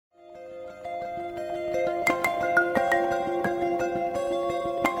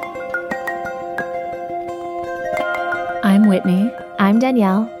Whitney. I'm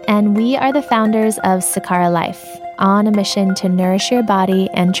Danielle, and we are the founders of Sakara Life, on a mission to nourish your body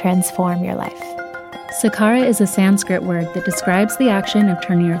and transform your life. Sakara is a Sanskrit word that describes the action of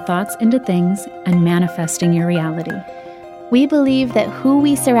turning your thoughts into things and manifesting your reality. We believe that who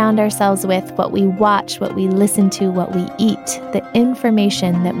we surround ourselves with, what we watch, what we listen to, what we eat, the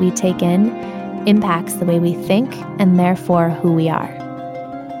information that we take in, impacts the way we think and therefore who we are.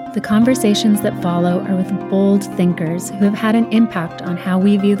 The conversations that follow are with bold thinkers who have had an impact on how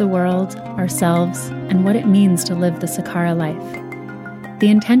we view the world, ourselves, and what it means to live the Sakara life. The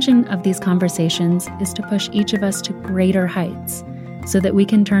intention of these conversations is to push each of us to greater heights so that we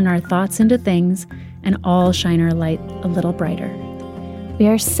can turn our thoughts into things and all shine our light a little brighter. We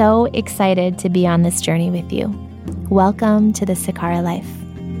are so excited to be on this journey with you. Welcome to the Sakara Life.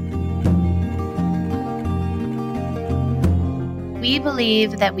 We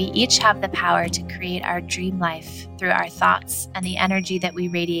believe that we each have the power to create our dream life through our thoughts and the energy that we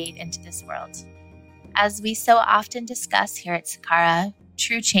radiate into this world. As we so often discuss here at Sakara,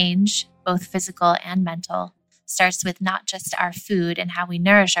 true change, both physical and mental, starts with not just our food and how we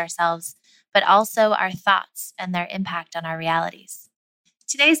nourish ourselves, but also our thoughts and their impact on our realities.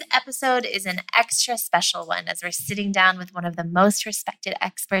 Today's episode is an extra special one as we're sitting down with one of the most respected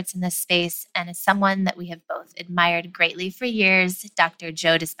experts in this space and is someone that we have both admired greatly for years, Dr.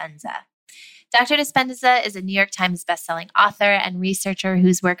 Joe Dispenza. Dr. Dispenza is a New York Times bestselling author and researcher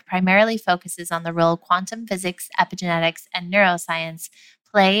whose work primarily focuses on the role quantum physics, epigenetics, and neuroscience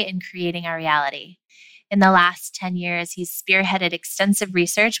play in creating our reality. In the last 10 years, he's spearheaded extensive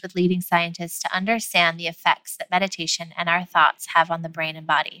research with leading scientists to understand the effects that meditation and our thoughts have on the brain and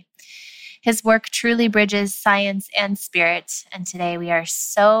body. His work truly bridges science and spirit, and today we are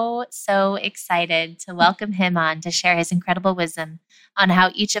so excited to welcome him on to share his incredible wisdom on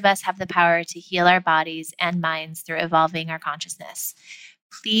how each of us have the power to heal our bodies and minds through evolving our consciousness.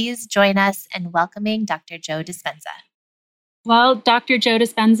 Please join us in welcoming Dr. Joe Dispenza. Well, Dr. Joe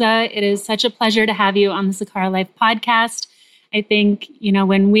Dispenza, it is such a pleasure to have you on the Sakara Life podcast. I think,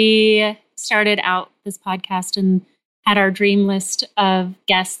 when we started out this podcast and had our dream list of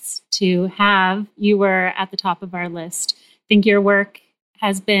guests to have, you were at the top of our list. I think your work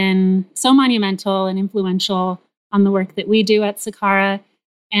has been so monumental and influential on the work that we do at Sakara,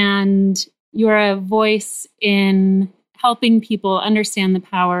 and you're a voice in helping people understand the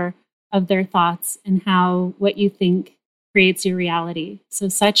power of their thoughts and how what you think creates your reality. So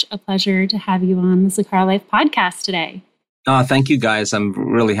such a pleasure to have you on the Sakara Life podcast today. Thank you, guys. I'm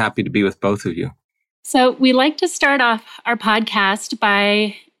really happy to be with both of you. So we like to start off our podcast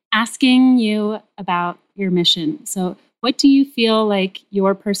by asking you about your mission. So what do you feel like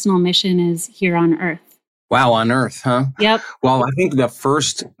your personal mission is here on Earth? Wow, on Earth, huh? Yep. Well, I think the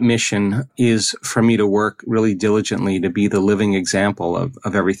first mission is for me to work really diligently to be the living example of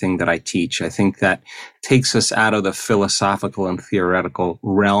everything that I teach. I think that takes us out of the philosophical and theoretical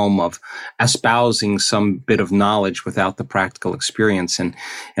realm of espousing some bit of knowledge without the practical experience. And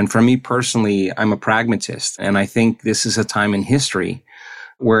for me personally, I'm a pragmatist, and I think this is a time in history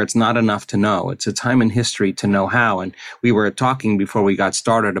where it's not enough to know. It's a time in history to know how. And we were talking before we got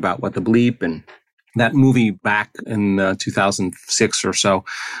started about What the Bleep, and that movie back in 2006 or so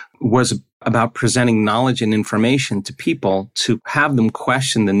was about presenting knowledge and information to people to have them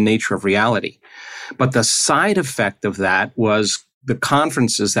question the nature of reality. But the side effect of that was the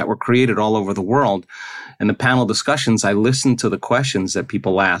conferences that were created all over the world and the panel discussions. I listened to the questions that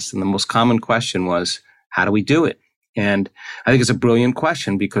people asked, and the most common question was, how do we do it? And I think it's a brilliant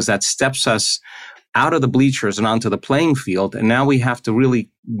question because that steps us out of the bleachers and onto the playing field. And now we have to really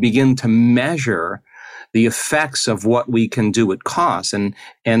begin to measure the effects of what we can do at cost.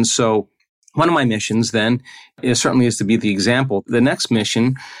 And so one of my missions then certainly is to be the example. The next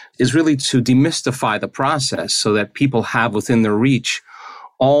mission is really to demystify the process so that people have within their reach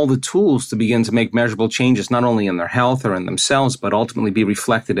all the tools to begin to make measurable changes, not only in their health or in themselves, but ultimately be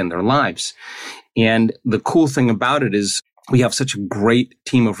reflected in their lives. And the cool thing about it is we have such a great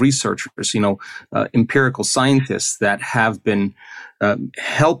team of researchers, empirical scientists that have been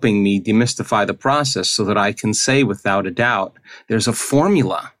helping me demystify the process so that I can say without a doubt, there's a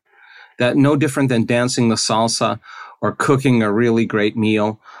formula that no different than dancing the salsa or cooking a really great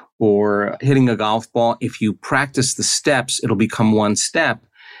meal or hitting a golf ball. If you practice the steps, it'll become one step.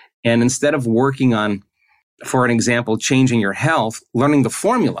 And instead of working on, for an example, changing your health, learning the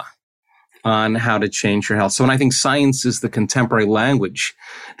formula on how to change your health. So, and I think science is the contemporary language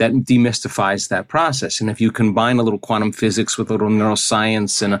that demystifies that process. And if you combine a little quantum physics with a little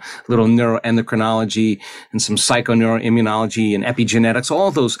neuroscience and a little neuroendocrinology and some psychoneuroimmunology and epigenetics,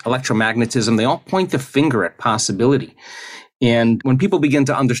 all those electromagnetism, they all point the finger at possibility. And when people begin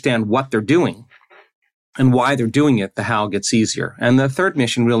to understand what they're doing and why they're doing it, the how gets easier. And the third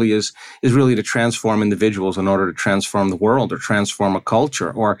mission really is really to transform individuals in order to transform the world or transform a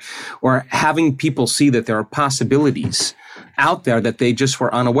culture, or having people see that there are possibilities out there that they just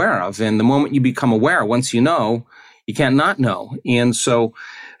were unaware of. And the moment you become aware, once you know, you can't not know. And so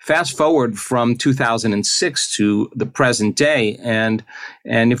fast forward from 2006 to the present day. And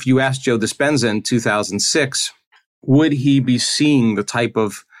if you asked Joe Dispenza in 2006, would he be seeing the type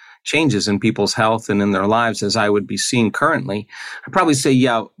of changes in people's health and in their lives as I would be seeing currently? I'd probably say,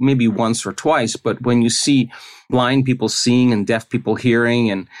 yeah, maybe once or twice. But when you see blind people seeing and deaf people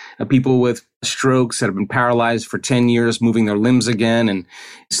hearing, and people with strokes that have been paralyzed for 10 years, moving their limbs again, and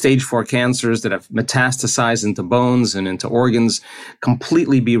stage 4 cancers that have metastasized into bones and into organs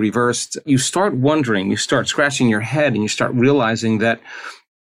completely be reversed, you start wondering, you start scratching your head, and you start realizing that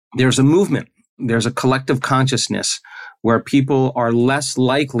there's a movement, there's a collective consciousness where people are less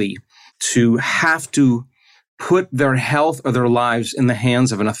likely to have to put their health or their lives in the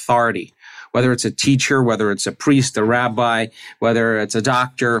hands of an authority, whether it's a teacher, whether it's a priest, a rabbi, whether it's a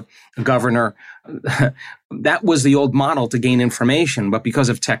doctor, a governor. That was the old model to gain information. But because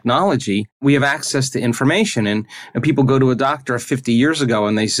of technology, we have access to information. And people go to a doctor 50 years ago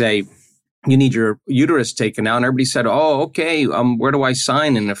and they say, you need your uterus taken out. And everybody said, oh, okay, where do I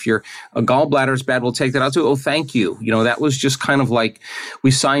sign? And if your gallbladder is bad, we'll take that out too. Oh, thank you. That was just kind of like we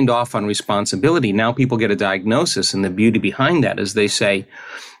signed off on responsibility. Now people get a diagnosis. And the beauty behind that is they say,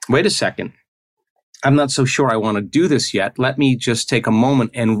 wait a second, I'm not so sure I want to do this yet. Let me just take a moment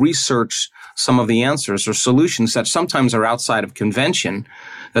and research some of the answers or solutions that sometimes are outside of convention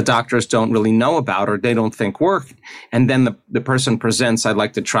that doctors don't really know about or they don't think work. And then the person presents, I'd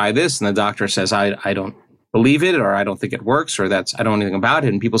like to try this. And the doctor says, I don't believe it, or I don't think it works, or I don't know anything about it.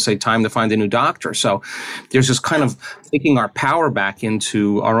 And people say, time to find a new doctor. So there's this kind of taking our power back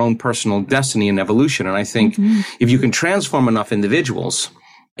into our own personal destiny and evolution. And I think if you can transform enough individuals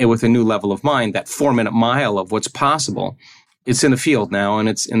with a new level of mind, that 4-minute mile of what's possible, it's in the field now, and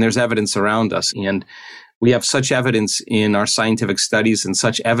there's evidence around us. And we have such evidence in our scientific studies and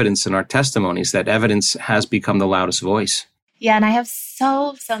such evidence in our testimonies that evidence has become the loudest voice. Yeah, and I have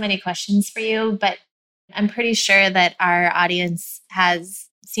so many questions for you, but I'm pretty sure that our audience has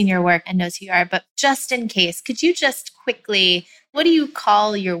seen your work and knows who you are. But just in case, could you just quickly, what do you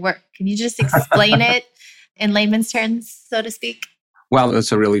call your work? Can you just explain it in layman's terms, so to speak? Well,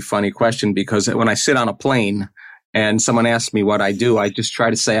 that's a really funny question, because when I sit on a plane and someone asks me what I do, I just try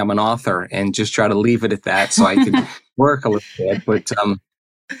to say I'm an author and just try to leave it at that so I can work a little bit. But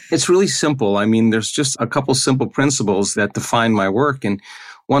it's really simple. I mean, there's just a couple simple principles that define my work. And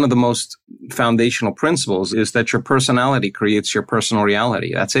one of the most foundational principles is that your personality creates your personal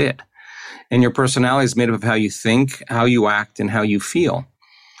reality. That's it. And your personality is made up of how you think, how you act, and how you feel.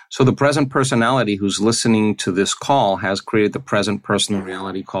 So the present personality who's listening to this call has created the present personal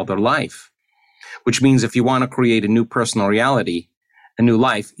reality called their life. Which means if you want to create a new personal reality, a new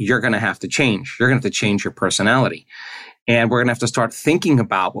life, you're going to have to change. You're going to have to change your personality. And we're going to have to start thinking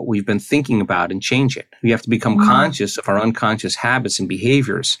about what we've been thinking about and change it. We have to become conscious of our unconscious habits and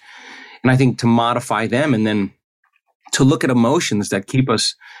behaviors. And I think to modify them, and then to look at emotions that keep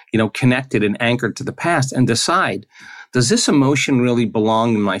us, connected and anchored to the past, and decide, does this emotion really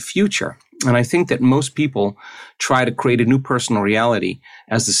belong in my future? And I think that most people try to create a new personal reality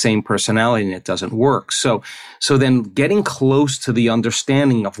as the same personality, and it doesn't work. So then getting close to the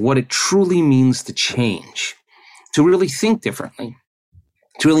understanding of what it truly means to change, to really think differently,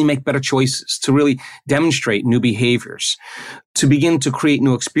 to really make better choices, to really demonstrate new behaviors, to begin to create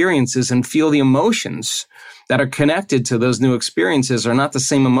new experiences and feel the emotions that are connected to those new experiences are not the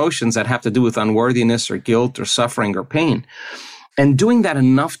same emotions that have to do with unworthiness or guilt or suffering or pain. And doing that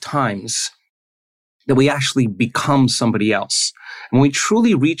enough times that we actually become somebody else. And when we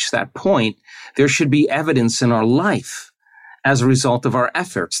truly reach that point, there should be evidence in our life as a result of our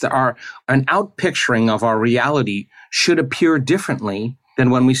efforts. That an outpicturing of our reality should appear differently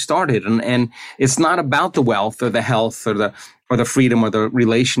than when we started. And it's not about the wealth or the health or the freedom or the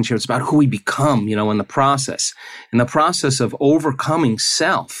relationship. It's about who we become, in the process. In the process of overcoming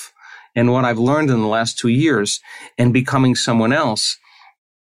self. And what I've learned in the last 2 years and becoming someone else,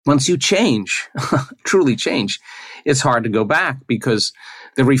 once you change, truly change, it's hard to go back, because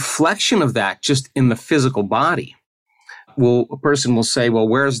the reflection of that just in the physical body a person will say, well,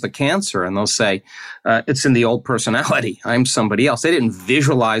 where's the cancer? And they'll say, it's in the old personality. I'm somebody else. They didn't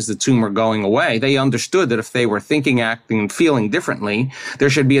visualize the tumor going away. They understood that if they were thinking, acting, and feeling differently, there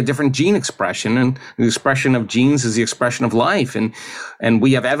should be a different gene expression. And the expression of genes is the expression of life. And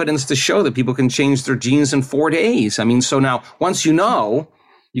we have evidence to show that people can change their genes in 4 days. I mean, so now once you know,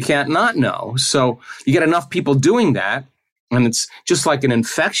 you can't not know. So you get enough people doing that. And it's just like an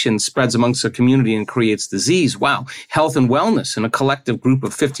infection spreads amongst a community and creates disease. Wow. Health and wellness in a collective group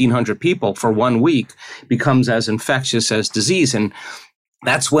of 1,500 people for 1 week becomes as infectious as disease. And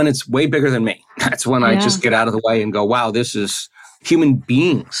that's when it's way bigger than me. That's when I just get out of the way and go, wow, this is human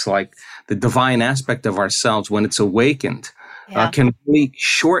beings, like the divine aspect of ourselves when it's awakened, can really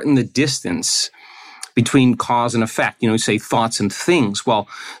shorten the distance between cause and effect. You say thoughts and things. Well,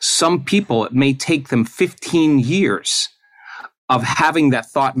 some people, it may take them 15 years of having that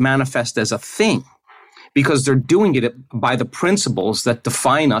thought manifest as a thing, because they're doing it by the principles that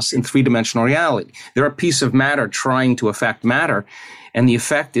define us in three-dimensional reality. They're a piece of matter trying to affect matter, and the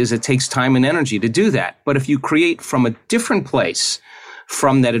effect is it takes time and energy to do that. But if you create from a different place,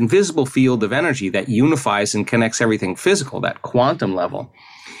 from that invisible field of energy that unifies and connects everything physical, that quantum level,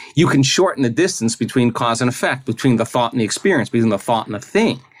 you can shorten the distance between cause and effect, between the thought and the experience, between the thought and the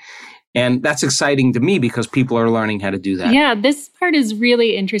thing. And that's exciting to me because people are learning how to do that. Yeah, this part is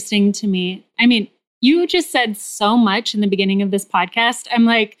really interesting to me. I mean, you just said so much in the beginning of this podcast. I'm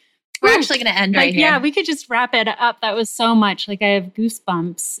like, we're actually going to end right here. Yeah, we could just wrap it up. That was so much. Like, I have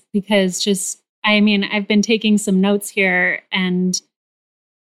goosebumps because I've been taking some notes here. And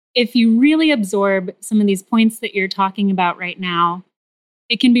if you really absorb some of these points that you're talking about right now,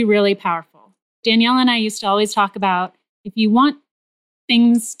 it can be really powerful. Danielle and I used to always talk about, if you want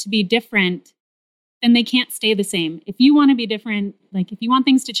things to be different, then they can't stay the same. If you want to be different, like if you want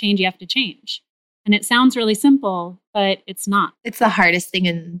things to change, you have to change. And it sounds really simple, but it's not. It's the hardest thing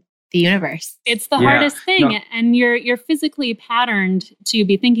in the universe. It's the hardest thing. No. And you're physically patterned to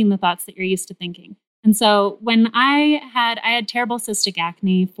be thinking the thoughts that you're used to thinking. And so when I had terrible cystic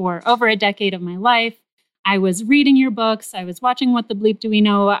acne for over a decade of my life. I was reading your books. I was watching What the Bleep Do We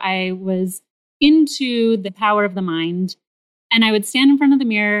Know? I was into the power of the mind. And I would stand in front of the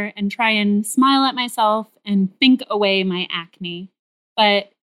mirror and try and smile at myself and think away my acne.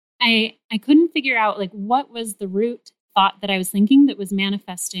 But I couldn't figure out like what was the root thought that I was thinking that was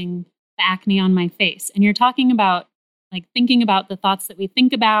manifesting the acne on my face. And you're talking about like thinking about the thoughts that we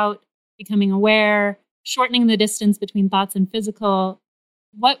think about, becoming aware, shortening the distance between thoughts and physical.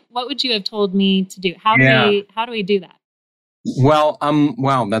 What would you have told me to do? How do we do that? Well,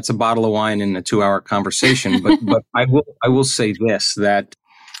 wow, that's a bottle of wine in a 2-hour conversation. But I will say this, that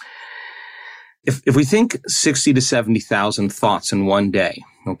if we think 60 to 70,000 thoughts in one day,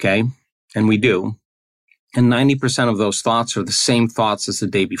 okay, and we do, and 90% of those thoughts are the same thoughts as the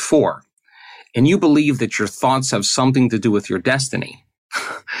day before, and you believe that your thoughts have something to do with your destiny.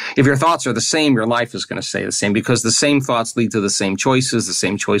 If your thoughts are the same, your life is going to stay the same, because the same thoughts lead to the same choices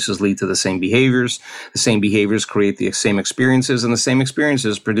lead to the same behaviors create the same experiences, and the same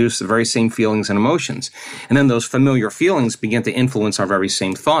experiences produce the very same feelings and emotions. And then those familiar feelings begin to influence our very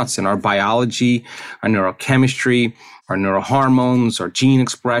same thoughts, and our biology, our neurochemistry, our neurohormones, our gene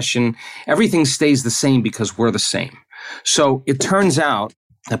expression, everything stays the same because we're the same. So it turns out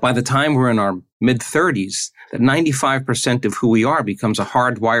that by the time we're in our mid-30s, that 95% of who we are becomes a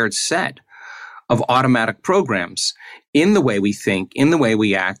hardwired set of automatic programs in the way we think, in the way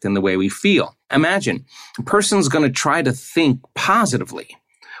we act, in the way we feel. Imagine a person's going to try to think positively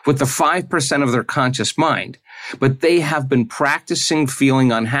with the 5% of their conscious mind, but they have been practicing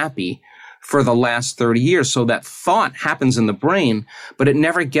feeling unhappy for the last 30 years. So that thought happens in the brain, but it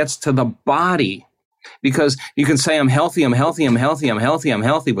never gets to the body. Because you can say, I'm healthy with the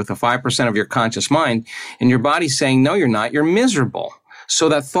 5% of your conscious mind, and your body's saying, no, you're not, you're miserable. So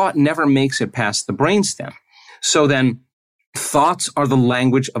that thought never makes it past the brainstem. So then thoughts are the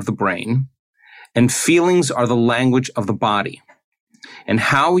language of the brain, and feelings are the language of the body. And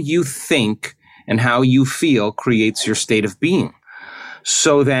how you think and how you feel creates your state of being.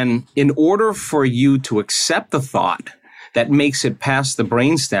 So then, in order for you to accept the thought that makes it past the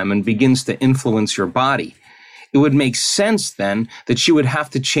brainstem and begins to influence your body, it would make sense then that you would have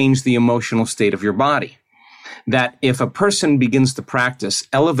to change the emotional state of your body. That if a person begins to practice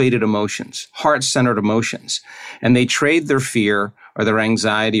elevated emotions, heart-centered emotions, and they trade their fear or their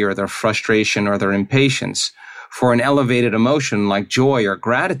anxiety or their frustration or their impatience for an elevated emotion like joy or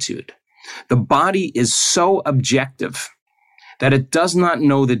gratitude, the body is so objective that it does not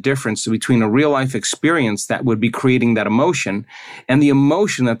know the difference between a real life experience that would be creating that emotion and the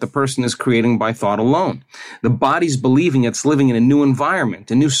emotion that the person is creating by thought alone. The body's believing it's living in a new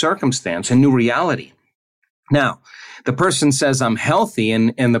environment, a new circumstance, a new reality. Now, the person says, I'm healthy,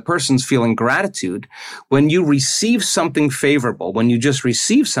 and the person's feeling gratitude. When you receive something favorable, when you just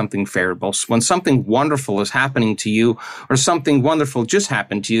receive something favorable, when something wonderful is happening to you or something wonderful just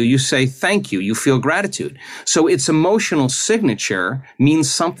happened to you, you say thank you. You feel gratitude. So its emotional signature means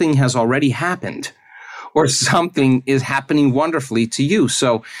something has already happened or something is happening wonderfully to you.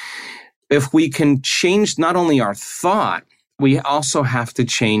 So if we can change not only our thought, we also have to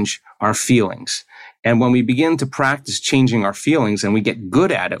change our feelings. And when we begin to practice changing our feelings and we get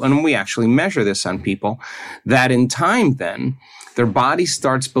good at it, and we actually measure this on people, that in time then, their body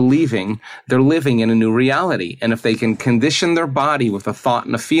starts believing they're living in a new reality. And if they can condition their body with a thought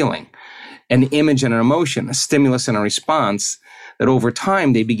and a feeling, an image and an emotion, a stimulus and a response, that over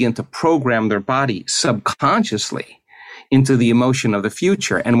time they begin to program their body subconsciously into the emotion of the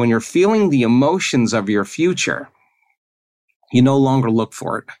future. And when you're feeling the emotions of your future, you no longer look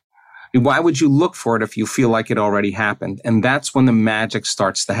for it. Why would you look for it if you feel like it already happened? And that's when the magic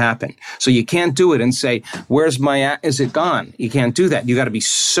starts to happen. So you can't do it and say, where's my, is it gone? You can't do that. You got to be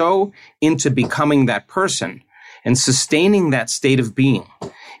so into becoming that person and sustaining that state of being,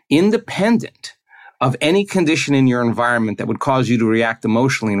 independent of any condition in your environment that would cause you to react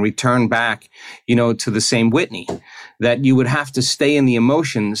emotionally and return back, to the same Whitney, that you would have to stay in the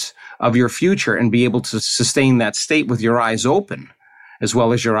emotions of your future and be able to sustain that state with your eyes open as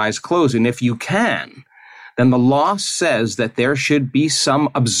well as your eyes closed. And if you can, then the law says that there should be some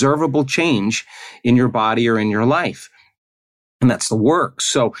observable change in your body or in your life. And that's the work.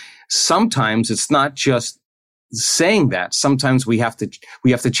 So sometimes it's not just saying that. Sometimes we have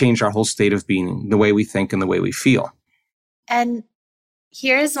to change our whole state of being, the way we think and the way we feel. And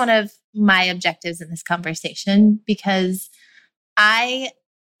here's one of my objectives in this conversation, because I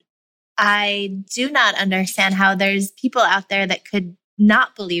do not understand how there's people out there that could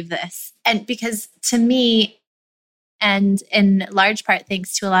not believe this. And because to me, and in large part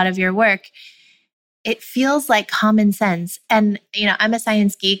thanks to a lot of your work, it feels like common sense. And, I'm a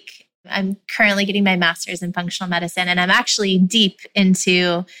science geek. I'm currently getting my master's in functional medicine, and I'm actually deep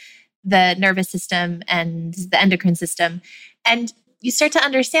into the nervous system and the endocrine system. And you start to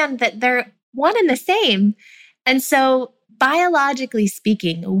understand that they're one and the same. And so biologically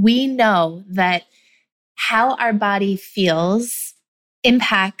speaking, we know that how our body feels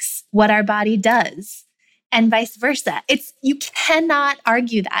impacts what our body does, and vice versa. You cannot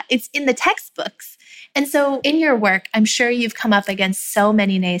argue that. It's in the textbooks. And so in your work, I'm sure you've come up against so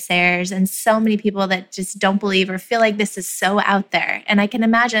many naysayers and so many people that just don't believe or feel like this is so out there. And I can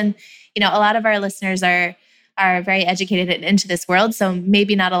imagine, a lot of our listeners are very educated and into this world. So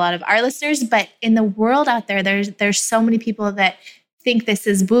maybe not a lot of our listeners, but in the world out there, there's so many people that think this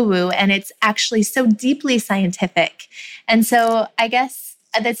is woo-woo, and it's actually so deeply scientific. And so I guess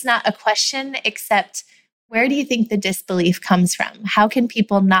that's not a question, except where do you think the disbelief comes from? How can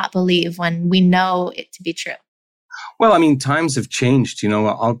people not believe when we know it to be true? Well, times have changed,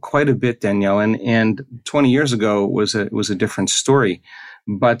 quite a bit, Danielle, and 20 years ago was a different story.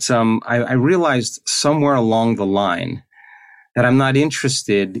 But I realized somewhere along the line that I'm not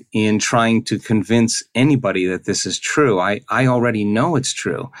interested in trying to convince anybody that this is true. I already know it's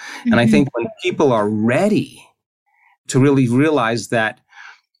true. Mm-hmm. And I think when people are ready to really realize that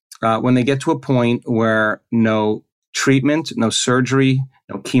when they get to a point where no treatment, no surgery,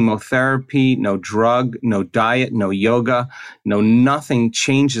 no chemotherapy, no drug, no diet, no yoga, nothing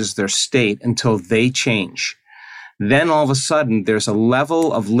changes their state until they change, then all of a sudden there's a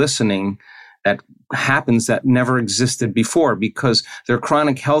level of listening that happens that never existed before, because their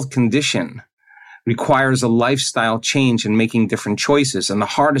chronic health condition requires a lifestyle change and making different choices. And the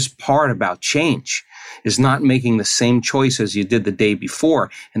hardest part about change is not making the same choice as you did the day before.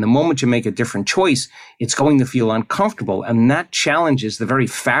 And the moment you make a different choice, it's going to feel uncomfortable. And that challenges the very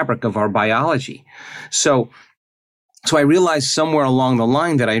fabric of our biology. So I realized somewhere along the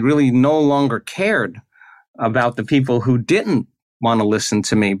line that I really no longer cared about the people who didn't want to listen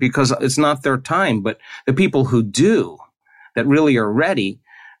to me, because it's not their time. But the people who do, that really are ready,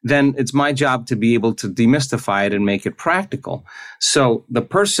 then it's my job to be able to demystify it and make it practical. So the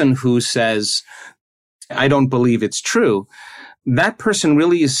person who says, I don't believe it's true, that person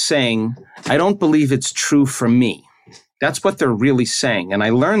really is saying, I don't believe it's true for me. That's what they're really saying. And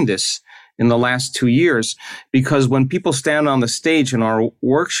I learned this in the last 2 years, because when people stand on the stage in our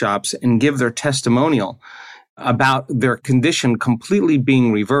workshops and give their testimonial about their condition completely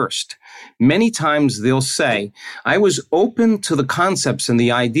being reversed, many times they'll say, I was open to the concepts and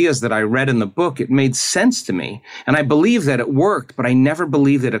the ideas that I read in the book. It made sense to me. And I believe that it worked, but I never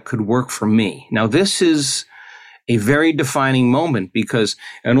believed that it could work for me. Now, this is a very defining moment, because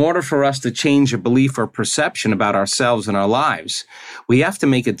in order for us to change a belief or perception about ourselves and our lives, we have to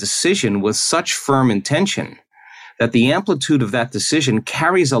make a decision with such firm intention that the amplitude of that decision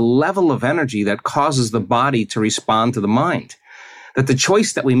carries a level of energy that causes the body to respond to the mind. That the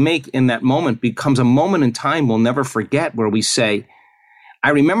choice that we make in that moment becomes a moment in time we'll never forget, where we say, I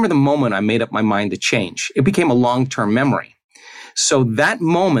remember the moment I made up my mind to change. It became a long-term memory. So that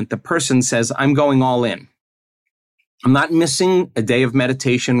moment, the person says, I'm going all in. I'm not missing a day of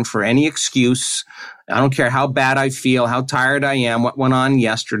meditation for any excuse. I don't care how bad I feel, how tired I am, what went on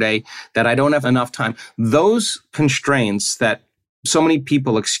yesterday, that I don't have enough time. Those constraints that so many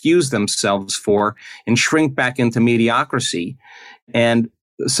people excuse themselves for and shrink back into mediocrity and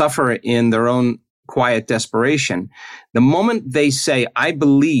suffer in their own quiet desperation. The moment they say, I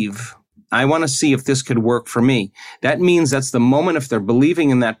believe, I want to see if this could work for me, that means that's the moment, if they're believing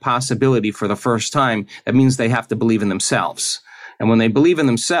in that possibility for the first time, that means they have to believe in themselves. And when they believe in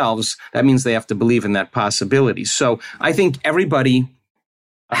themselves, that means they have to believe in that possibility. So I think everybody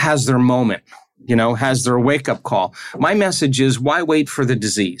has their moment, has their wake-up call. My message is, why wait for the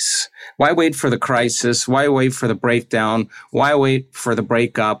disease? Why wait for the crisis? Why wait for the breakdown? Why wait for the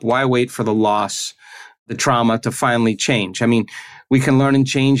breakup? Why wait for the loss, the trauma to finally change? I mean, we can learn and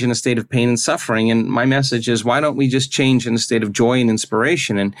change in a state of pain and suffering. And my message is, why don't we just change in a state of joy and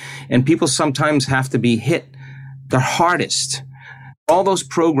inspiration? And people sometimes have to be hit the hardest. All those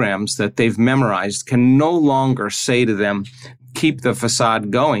programs that they've memorized can no longer say to them, keep the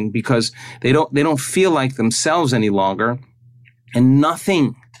facade going, because they don't feel like themselves any longer. And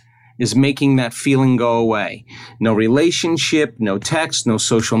nothing is making that feeling go away. No relationship, no text, no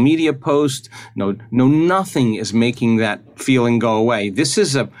social media post, no nothing is making that feeling go away. This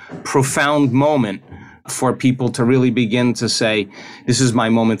is a profound moment for people to really begin to say, this is my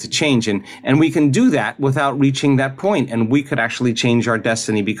moment to change. And we can do that without reaching that point, and we could actually change our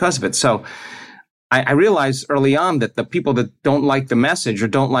destiny because of it. So I realized early on that the people that don't like the message or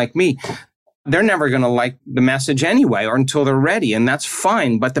don't like me, they're never going to like the message anyway, or until they're ready. And that's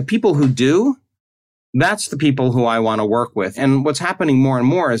fine. But the people who do, that's the people who I want to work with. And what's happening more and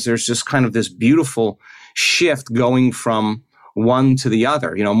more is there's just kind of this beautiful shift going from one to the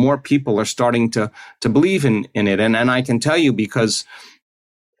other. More people are starting to believe in it. And I can tell you, because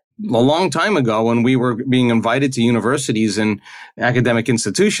a long time ago, when we were being invited to universities and academic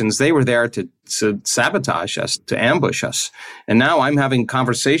institutions, they were there to sabotage us, to ambush us. And now I'm having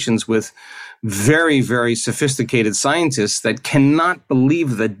conversations with very, very sophisticated scientists that cannot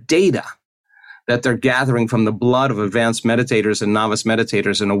believe the data that they're gathering from the blood of advanced meditators and novice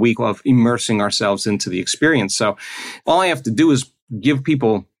meditators in a week of immersing ourselves into the experience. So all I have to do is give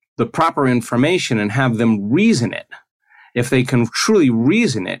people the proper information and have them reason it. If they can truly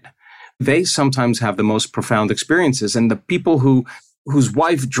reason it, they sometimes have the most profound experiences. And the people whose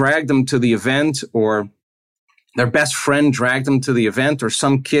wife dragged them to the event, or their best friend dragged them to the event, or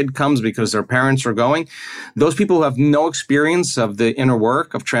some kid comes because their parents are going, those people who have no experience of the inner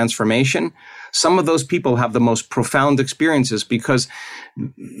work of transformation, some of those people have the most profound experiences, because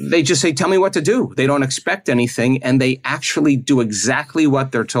they just say, tell me what to do. They don't expect anything, and they actually do exactly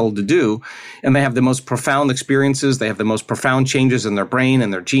what they're told to do. And they have the most profound experiences. They have the most profound changes in their brain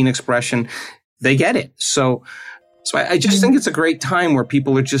and their gene expression. They get it. So I just think it's a great time where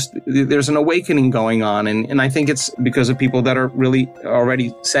people are there's an awakening going on. And I think it's because of people that are really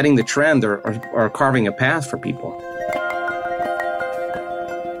already setting the trend or carving a path for people.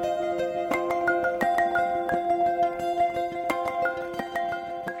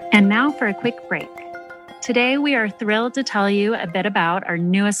 And now for a quick break. Today, we are thrilled to tell you a bit about our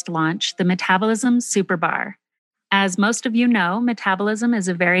newest launch, the Metabolism Super Bar. As most of you know, metabolism is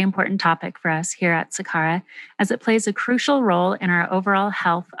a very important topic for us here at Sakara, as it plays a crucial role in our overall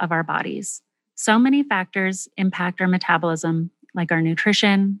health of our bodies. So many factors impact our metabolism, like our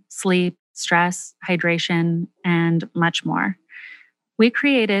nutrition, sleep, stress, hydration, and much more. We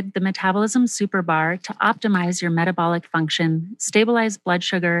created the Metabolism Super Bar to optimize your metabolic function, stabilize blood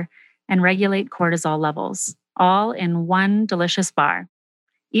sugar, and regulate cortisol levels, all in one delicious bar.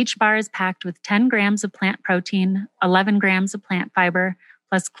 Each bar is packed with 10 grams of plant protein, 11 grams of plant fiber,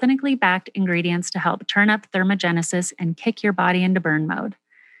 plus clinically backed ingredients to help turn up thermogenesis and kick your body into burn mode.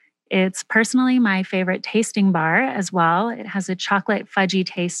 It's personally my favorite tasting bar as well. It has a chocolate fudgy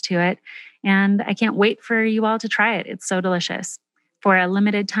taste to it, and I can't wait for you all to try it. It's so delicious. For a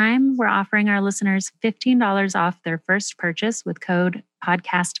limited time, we're offering our listeners $15 off their first purchase with code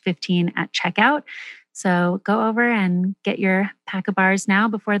podcast15 at checkout. So go over and get your pack of bars now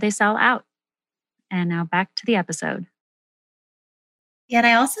before they sell out. And now back to the episode. Yeah, and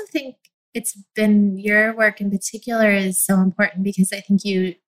I also think it's been your work in particular is so important because I think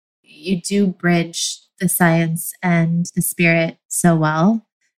you do bridge the science and the spirit so well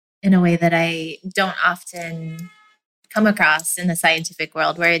in a way that I don't often come across in the scientific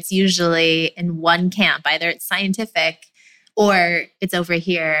world, where it's usually in one camp. Either it's scientific or it's over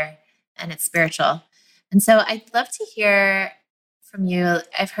here and it's spiritual. And so I'd love to hear from you.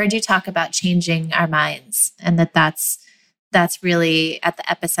 I've heard you talk about changing our minds, and that's really at the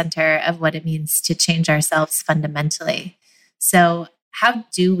epicenter of what it means to change ourselves fundamentally. So how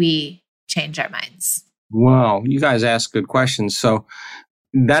do we change our minds? Wow, you guys ask good questions. So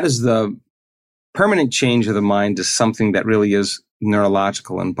that is the permanent change of the mind is something that really is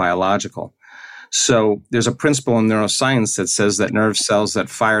neurological and biological. So there's a principle in neuroscience that says that nerve cells that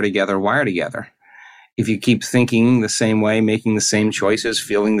fire together wire together. If you keep thinking the same way, making the same choices,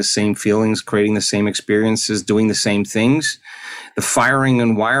 feeling the same feelings, creating the same experiences, doing the same things, the firing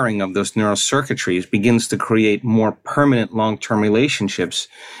and wiring of those neural circuitries begins to create more permanent long-term relationships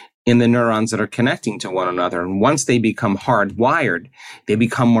in the neurons that are connecting to one another. And once they become hardwired, they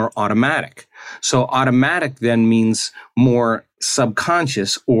become more automatic. So automatic then means more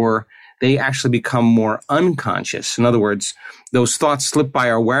subconscious, or they actually become more unconscious. In other words, those thoughts slip by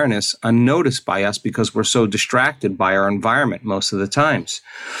our awareness unnoticed by us because we're so distracted by our environment most of the times.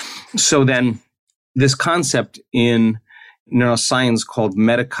 So then this concept in neuroscience called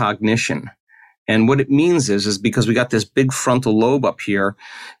metacognition. And what it means is because we got this big frontal lobe up here,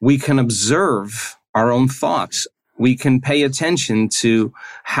 we can observe our own thoughts. We can pay attention to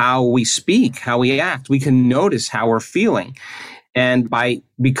how we speak, how we act. We can notice how we're feeling. And by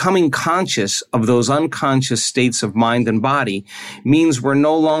becoming conscious of those unconscious states of mind and body means we're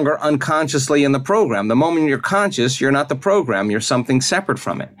no longer unconsciously in the program. The moment you're conscious, you're not the program. You're something separate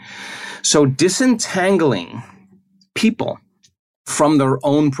from it. So disentangling people from their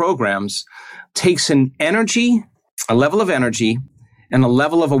own programs takes an energy, a level of energy, and a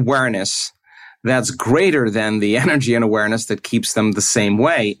level of awareness that's greater than the energy and awareness that keeps them the same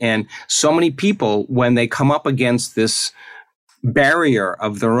way. And so many people, when they come up against this barrier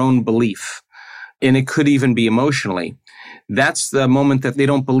of their own belief, and it could even be emotionally, that's the moment that they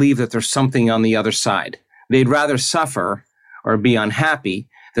don't believe that there's something on the other side. They'd rather suffer or be unhappy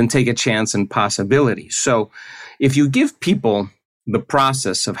than take a chance and possibility. So if you give people the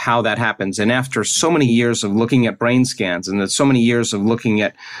process of how that happens, and after so many years of looking at brain scans and so many years of looking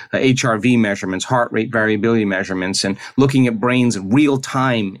at HRV measurements, heart rate variability measurements, and looking at brains in real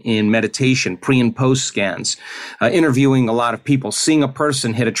time in meditation, pre and post scans, interviewing a lot of people, seeing a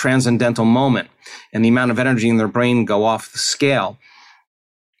person hit a transcendental moment and the amount of energy in their brain go off the scale.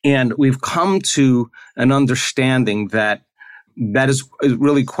 And we've come to an understanding that is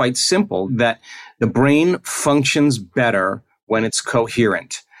really quite simple, that the brain functions better when it's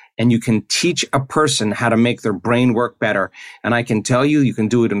coherent. And you can teach a person how to make their brain work better. And I can tell you, you can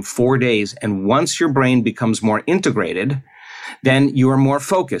do it in 4 days. And once your brain becomes more integrated, then you are more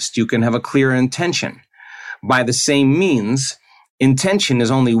focused. You can have a clearer intention. By the same means, intention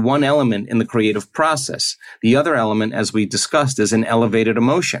is only one element in the creative process. The other element, as we discussed, is an elevated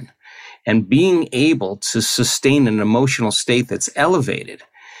emotion. And being able to sustain an emotional state that's elevated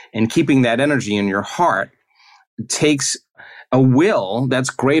and keeping that energy in your heart takes a will that's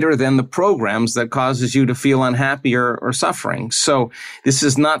greater than the programs that causes you to feel unhappy or suffering. So this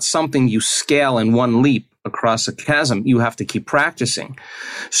is not something you scale in one leap across a chasm. You have to keep practicing.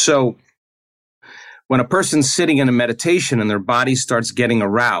 So when a person's sitting in a meditation and their body starts getting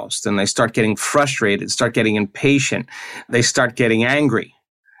aroused and they start getting frustrated, start getting impatient, they start getting angry,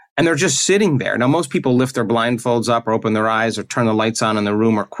 and they're just sitting there. Now, most people lift their blindfolds up or open their eyes or turn the lights on in the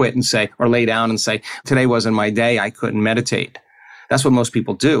room or quit and say, or lay down and say, today wasn't my day, I couldn't meditate. That's what most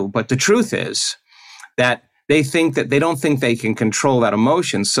people do. But the truth is that they don't think they can control that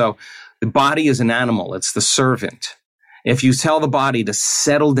emotion. So the body is an animal. It's the servant. If you tell the body to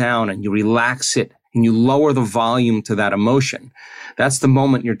settle down and you relax it and you lower the volume to that emotion, that's the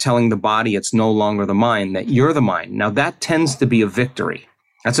moment you're telling the body it's no longer the mind, that you're the mind. Now, that tends to be a victory.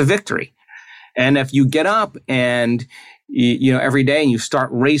 That's a victory. And if you get up and, every day and you start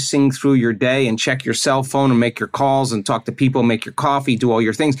racing through your day and check your cell phone and make your calls and talk to people, make your coffee, do all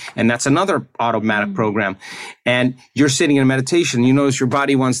your things, and that's another automatic program. And you're sitting in a meditation, you notice your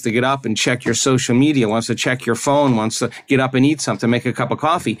body wants to get up and check your social media, wants to check your phone, wants to get up and eat something, make a cup of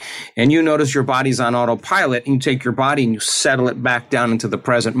coffee. And you notice your body's on autopilot, and you take your body and you settle it back down into the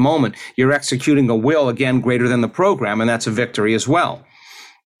present moment. You're executing a will, again, greater than the program, and that's a victory as well.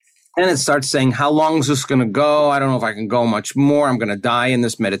 And it starts saying, how long is this going to go? I don't know if I can go much more. I'm going to die in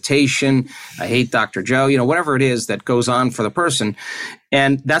this meditation. I hate Dr. Joe, whatever it is that goes on for the person.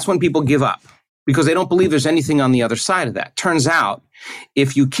 And that's when people give up because they don't believe there's anything on the other side of that. Turns out,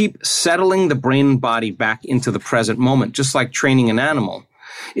 if you keep settling the brain and body back into the present moment, just like training an animal,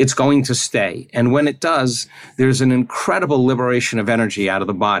 it's going to stay. And when it does, there's an incredible liberation of energy out of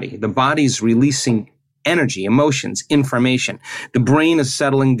the body. The body's releasing energy, emotions, information. The brain is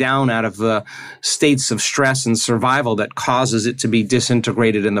settling down out of the states of stress and survival that causes it to be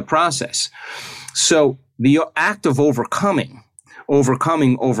disintegrated in the process. So the act of overcoming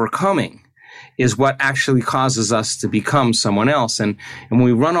is what actually causes us to become someone else. And when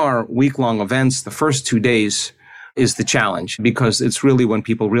we run our week-long events, the first 2 days is the challenge because it's really when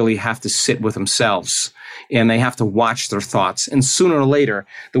people really have to sit with themselves and they have to watch their thoughts. And sooner or later,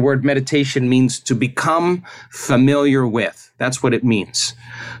 the word meditation means to become familiar with. That's what it means.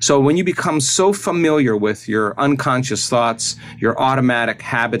 So when you become so familiar with your unconscious thoughts, your automatic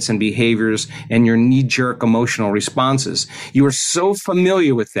habits and behaviors, and your knee-jerk emotional responses, you are so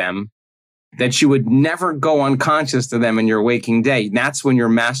familiar with them that you would never go unconscious to them in your waking day. That's when you're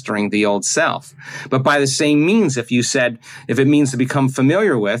mastering the old self. But by the same means, if it means to become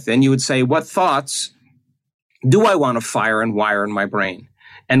familiar with, then you would say, what thoughts do I want to fire and wire in my brain?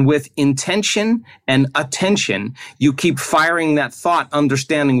 And with intention and attention, you keep firing that thought,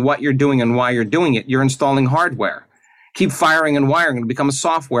 understanding what you're doing and why you're doing it. You're installing hardware. Keep firing and wiring and become a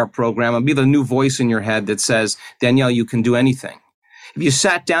software program and be the new voice in your head that says, Danielle, you can do anything. If you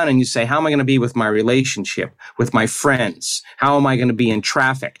sat down and you say, how am I going to be with my relationship, with my friends? How am I going to be in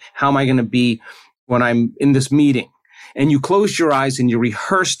traffic? How am I going to be when I'm in this meeting? And you closed your eyes and you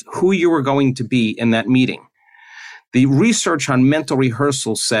rehearsed who you were going to be in that meeting. The research on mental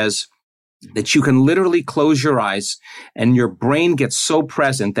rehearsal says that you can literally close your eyes and your brain gets so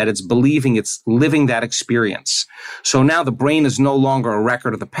present that it's believing it's living that experience. So now the brain is no longer a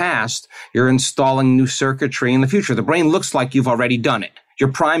record of the past. You're installing new circuitry in the future. The brain looks like you've already done it.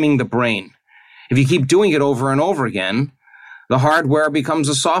 You're priming the brain. If you keep doing it over and over again, the hardware becomes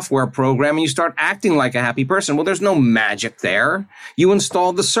a software program and you start acting like a happy person. Well, there's no magic there. You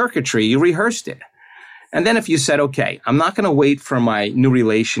installed the circuitry. You rehearsed it. And then if you said, okay, I'm not going to wait for my new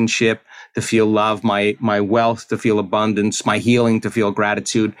relationship to feel love, my wealth to feel abundance, my healing to feel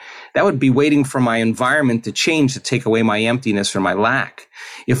gratitude, that would be waiting for my environment to change to take away my emptiness or my lack.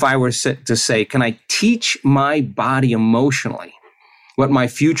 If I were to say, can I teach my body emotionally what my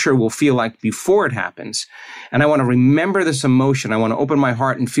future will feel like before it happens? And I want to remember this emotion. I want to open my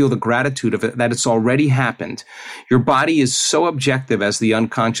heart and feel the gratitude of it, that it's already happened. Your body is so objective as the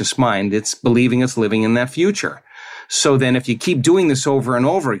unconscious mind. It's believing it's living in that future. So then if you keep doing this over and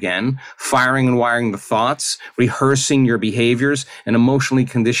over again, firing and wiring the thoughts, rehearsing your behaviors, and emotionally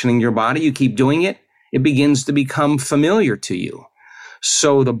conditioning your body, you keep doing it, it begins to become familiar to you.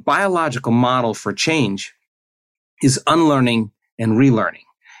 So the biological model for change is unlearning and relearning.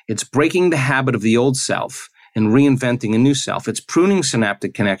 It's breaking the habit of the old self and reinventing a new self. It's pruning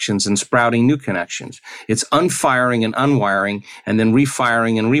synaptic connections and sprouting new connections. It's unfiring and unwiring and then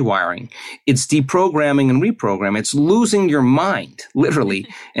refiring and rewiring. It's deprogramming and reprogramming. It's losing your mind, literally,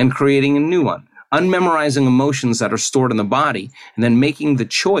 and creating a new one. Unmemorizing emotions that are stored in the body and then making the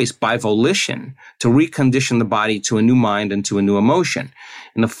choice by volition to recondition the body to a new mind and to a new emotion.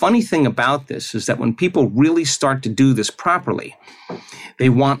 And the funny thing about this is that when people really start to do this properly, they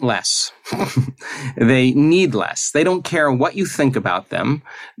want less. They need less. They don't care what you think about them.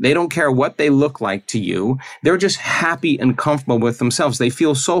 They don't care what they look like to you. They're just happy and comfortable with themselves. They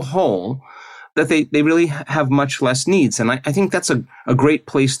feel so whole that they really have much less needs. And I think that's a great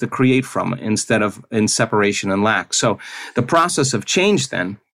place to create from instead of in separation and lack. So the process of change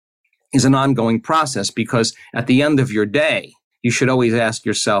then is an ongoing process because at the end of your day, you should always ask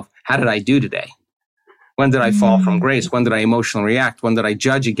yourself, how did I do today? When did I fall from grace? When did I emotionally react? When did I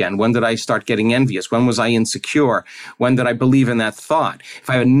judge again? When did I start getting envious? When was I insecure? When did I believe in that thought? If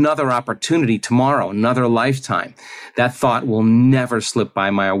I have another opportunity tomorrow, another lifetime, that thought will never slip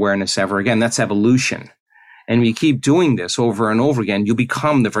by my awareness ever again. That's evolution. And when you keep doing this over and over again, you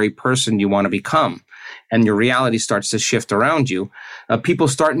become the very person you want to become. And your reality starts to shift around you. People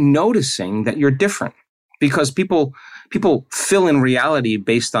start noticing that you're different because people fill in reality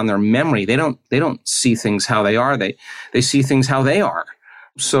based on their memory. They don't see things how they are. They see things how they are.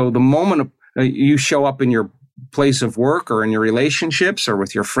 So the moment you show up in your place of work or in your relationships or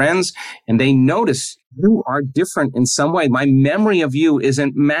with your friends, and they notice you are different in some way. My memory of you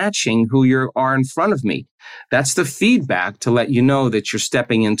isn't matching who you are in front of me. That's the feedback to let you know that you're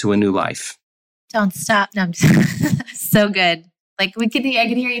stepping into a new life. Don't stop. No, so good. Like I could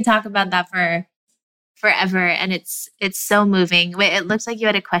hear you talk about that for forever. And it's so moving. Wait, it looks like you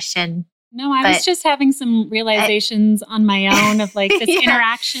had a question. No, I was just having some realizations on my own of like this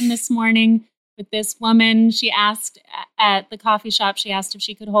interaction this morning with this woman. She asked at the coffee shop, she asked if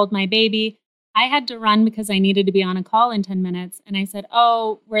she could hold my baby. I had to run because I needed to be on a call in 10 minutes. And I said,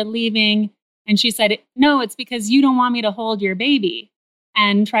 oh, we're leaving. And she said, no, it's because you don't want me to hold your baby,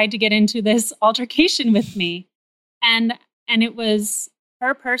 and tried to get into this altercation with me. And it was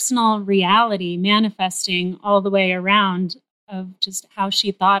her personal reality manifesting all the way around of just how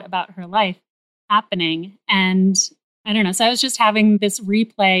she thought about her life happening. And I don't know. So I was just having this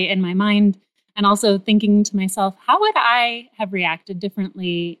replay in my mind and also thinking to myself, how would I have reacted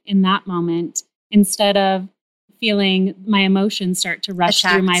differently in that moment instead of feeling my emotions start to rush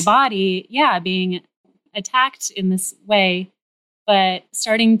through my body? Yeah, being attacked in this way, but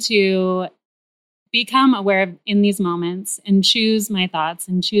starting to become aware of in these moments and choose my thoughts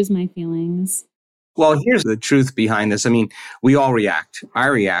and choose my feelings. Well, here's the truth behind this. I mean, we all react. I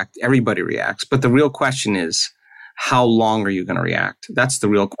react. Everybody reacts. But the real question is, how long are you going to react? That's the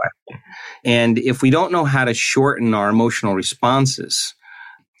real question. And if we don't know how to shorten our emotional responses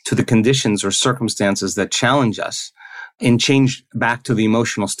to the conditions or circumstances that challenge us and change back to the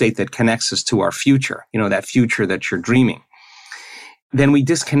emotional state that connects us to our future, that future that you're dreaming, then we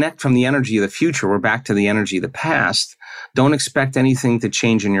disconnect from the energy of the future. We're back to the energy of the past. Don't expect anything to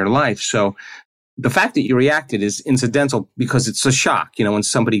change in your life. So the fact that you reacted is incidental because it's a shock, when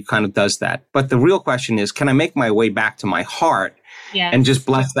somebody kind of does that. But the real question is, can I make my way back to my heart and just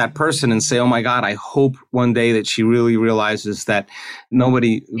bless that person and say, oh my God, I hope one day that she really realizes that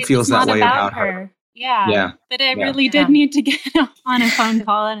nobody feels that way about her. Yeah. But I really did need to get on a phone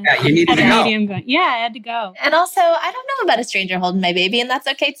call and you needed to go. Going. Yeah, I had to go. And also, I don't know about a stranger holding my baby, and that's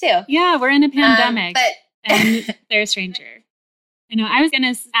okay too. Yeah, we're in a pandemic and they're a stranger. I was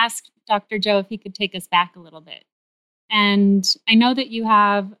going to ask Dr. Joe if he could take us back a little bit. And I know that you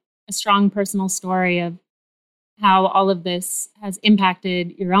have a strong personal story of how all of this has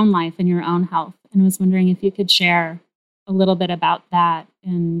impacted your own life and your own health. And I was wondering if you could share a little bit about that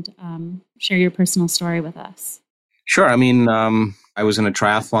and share your personal story with us. Sure. I mean, I was in a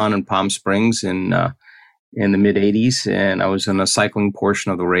triathlon in Palm Springs in the mid 80s, and I was in a cycling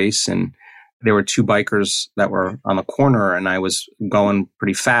portion of the race, and there were two bikers that were on the corner, and I was going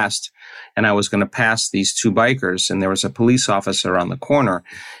pretty fast, and I was going to pass these two bikers, and there was a police officer on the corner,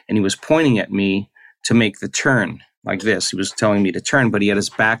 and he was pointing at me to make the turn like this. He was telling me to turn, but he had his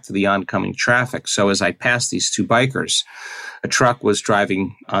back to the oncoming traffic. So as I passed these two bikers, a truck was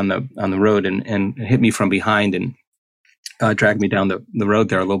driving on the road and hit me from behind and dragged me down the road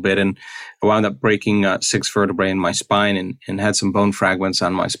there a little bit. And I wound up breaking 6 vertebrae in my spine and had some bone fragments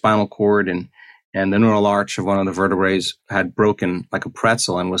on my spinal cord. And the neural arch of one of the vertebrae had broken like a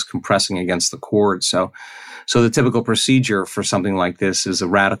pretzel and was compressing against the cord. So the typical procedure for something like this is a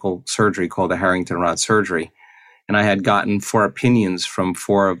radical surgery called a Harrington rod surgery. And I had gotten 4 opinions from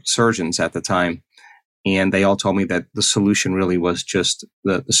 4 surgeons at the time. And they all told me that the solution really was just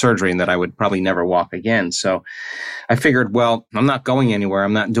the surgery and that I would probably never walk again. So I figured, well, I'm not going anywhere.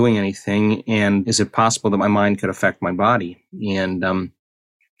 I'm not doing anything. And is it possible that my mind could affect my body? And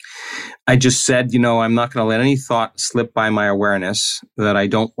I just said, I'm not going to let any thought slip by my awareness that I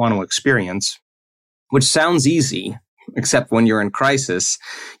don't want to experience, which sounds easy, except when you're in crisis,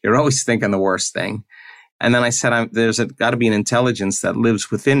 you're always thinking the worst thing. And then I said, there's got to be an intelligence that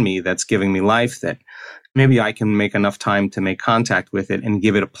lives within me that's giving me life, that maybe I can make enough time to make contact with it and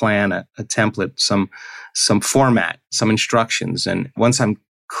give it a plan, a template, some format, some instructions. And once I'm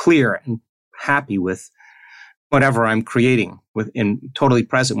clear and happy with whatever I'm creating and totally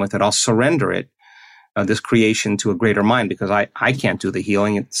present with it, I'll surrender it, this creation, to a greater mind, because I can't do the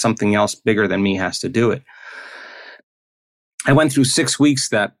healing. It's something else bigger than me has to do it. I went through 6 weeks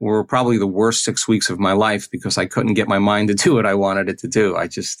that were probably the worst 6 weeks of my life because I couldn't get my mind to do what I wanted it to do. I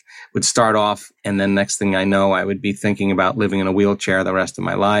just would start off, and then next thing I know, I would be thinking about living in a wheelchair the rest of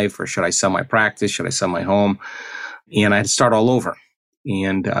my life, or should I sell my practice? Should I sell my home? And I had to start all over.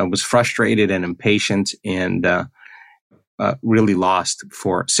 And I was frustrated and impatient and really lost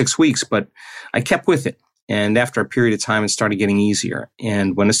for 6 weeks, but I kept with it. And after a period of time, it started getting easier.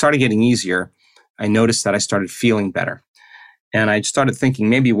 And when it started getting easier, I noticed that I started feeling better. And I started thinking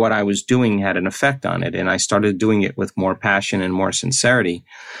maybe what I was doing had an effect on it. And I started doing it with more passion and more sincerity.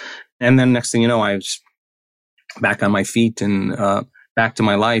 And then next thing you know, I was back on my feet and back to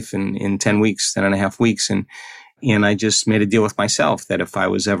my life in 10 weeks, 10 and a half weeks. And I just made a deal with myself that if I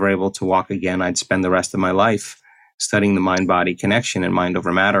was ever able to walk again, I'd spend the rest of my life studying the mind-body connection and mind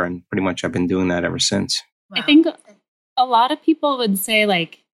over matter. And pretty much I've been doing that ever since. Wow. I think a lot of people would say,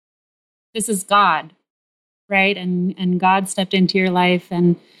 like, this is God, right? And God stepped into your life.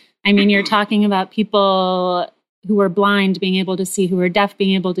 And I mean, you're talking about people who were blind being able to see, who were deaf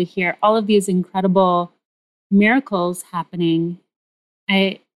being able to hear, all of these incredible miracles happening.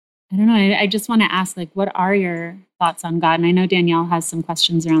 I don't know. I just want to ask, like, what are your thoughts on God? And I know Danielle has some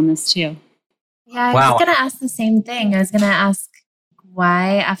questions around this too. Yeah, I was going to ask the same thing. I was going to ask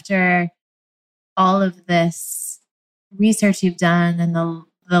why, after all of this research you've done and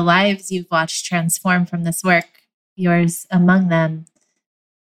the lives you've watched transform from this work, yours among them,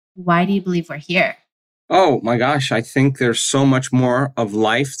 why do you believe we're here? Oh my gosh, I think there's so much more of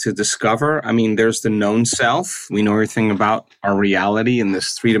life to discover. I mean, there's the known self. We know everything about our reality in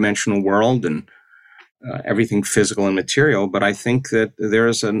this three-dimensional world and everything physical and material. But I think that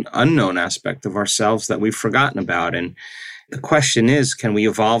there's an unknown aspect of ourselves that we've forgotten about. And the question is, can we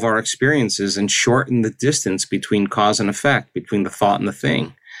evolve our experiences and shorten the distance between cause and effect, between the thought and the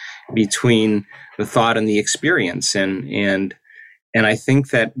thing, between the thought and the experience? And I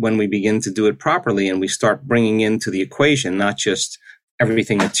think that when we begin to do it properly and we start bringing into the equation, not just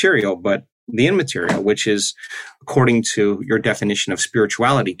everything material, but the immaterial, which is, according to your definition of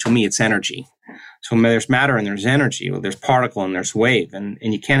spirituality, to me, it's energy. So there's matter and there's energy. Well, there's particle and there's wave, and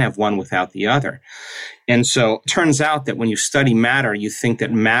you can't have one without the other. And so it turns out that when you study matter, you think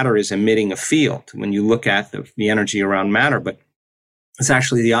that matter is emitting a field when you look at the energy around matter, but it's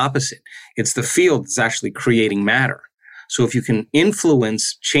actually the opposite. It's the field that's actually creating matter. So if you can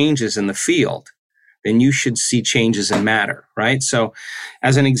influence changes in the field, then you should see changes in matter, right? So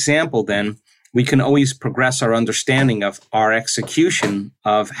as an example, then, we can always progress our understanding of our execution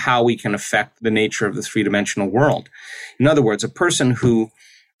of how we can affect the nature of the three-dimensional world. In other words, a person who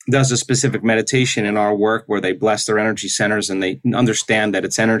does a specific meditation in our work where they bless their energy centers and they understand that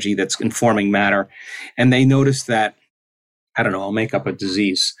it's energy that's informing matter, and they notice that, I don't know, I'll make up a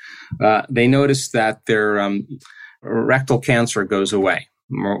disease. They notice that their rectal cancer goes away,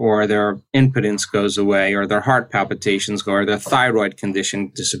 or their impotence goes away, or their heart palpitations go, or their thyroid condition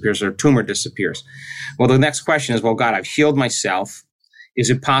disappears, or their tumor disappears. Well, the next question is, well, God, I've healed myself. Is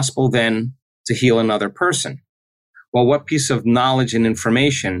it possible then to heal another person? Well, what piece of knowledge and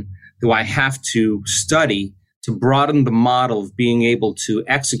information do I have to study to broaden the model of being able to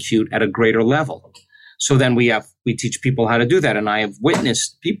execute at a greater level? So then we teach people how to do that. And I have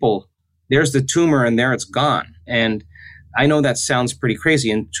witnessed people, there's the tumor and there it's gone. And I know that sounds pretty crazy.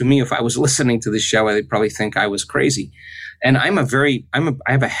 And to me, if I was listening to this show, they'd probably think I was crazy. And I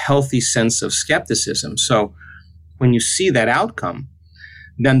have a healthy sense of skepticism. So when you see that outcome,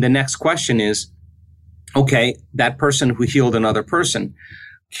 then the next question is, okay, that person who healed another person,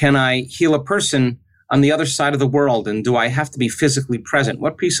 can I heal a person on the other side of the world? And do I have to be physically present?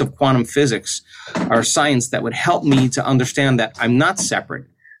 What piece of quantum physics or science that would help me to understand that I'm not separate?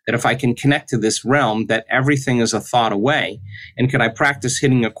 That if I can connect to this realm, that everything is a thought away, and can I practice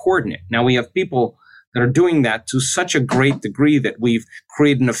hitting a coordinate? Now, we have people that are doing that to such a great degree that we've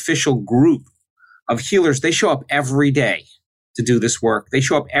created an official group of healers. They show up every day to do this work. They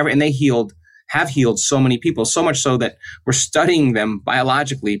show up and they have healed so many people, so much so that we're studying them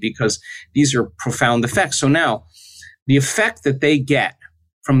biologically because these are profound effects. So now, the effect that they get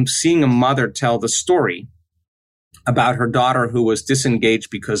from seeing a mother tell the story about her daughter who was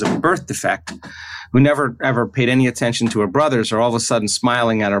disengaged because of a birth defect, who never ever paid any attention to her brothers, or all of a sudden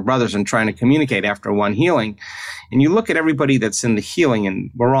smiling at her brothers and trying to communicate after one healing. And you look at everybody that's in the healing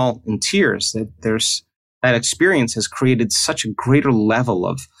and we're all in tears, that experience has created such a greater level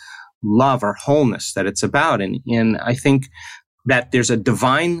of love or wholeness that it's about. And I think that there's a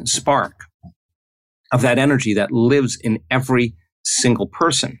divine spark of that energy that lives in every single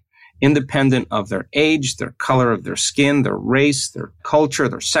person, independent of their age, their color of their skin, their race, their culture,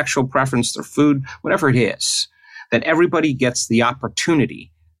 their sexual preference, their food, whatever it is, that everybody gets the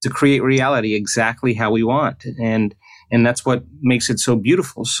opportunity to create reality exactly how we want. And that's what makes it so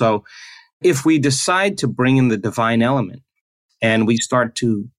beautiful. So if we decide to bring in the divine element and we start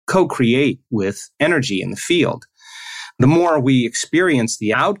to co-create with energy in the field, the more we experience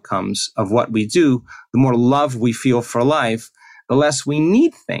the outcomes of what we do, the more love we feel for life, the less we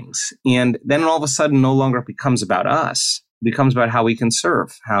need things. And then all of a sudden, no longer becomes about us. It becomes about how we can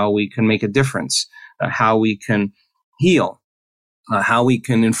serve, how we can make a difference, how we can heal, how we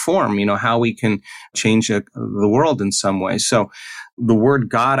can inform, how we can change the world in some way. So the word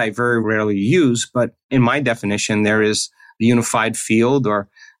God I very rarely use, but in my definition, there is the unified field or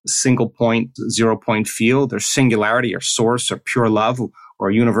single point, 0 point field or singularity or source or pure love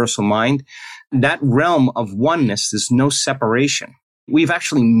or universal mind. That realm of oneness, there's no separation. We've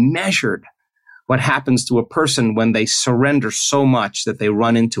actually measured what happens to a person when they surrender so much that they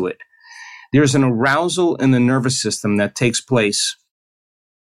run into it. There's an arousal in the nervous system that takes place.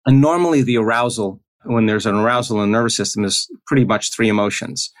 And normally the arousal, when there's an arousal in the nervous system, is pretty much three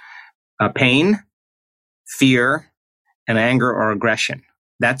emotions: pain, fear, and anger or aggression.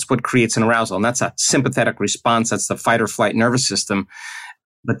 That's what creates an arousal. And that's a sympathetic response. That's the fight or flight nervous system.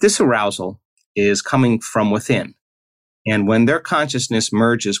 But this arousal is coming from within. And when their consciousness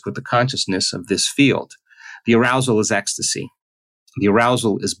merges with the consciousness of this field, the arousal is ecstasy. The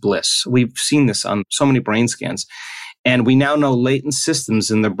arousal is bliss. We've seen this on so many brain scans. And we now know latent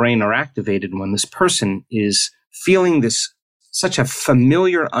systems in the brain are activated when this person is feeling this, such a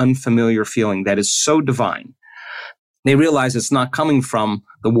familiar, unfamiliar feeling that is so divine. They realize it's not coming from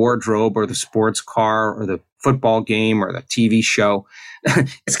the wardrobe or the sports car or the football game or the TV show.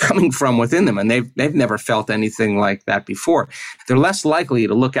 It's coming from within them, and they've never felt anything like that before. They're less likely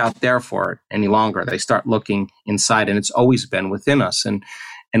to look out there for it any longer. They start looking inside, and it's always been within us. And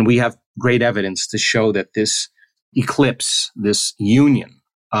we have great evidence to show that this eclipse, this union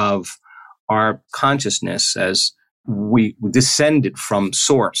of our consciousness as we descended from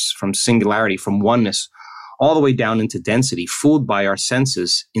source, from singularity, from oneness, all the way down into density, fooled by our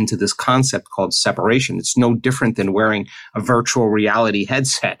senses into this concept called separation. It's no different than wearing a virtual reality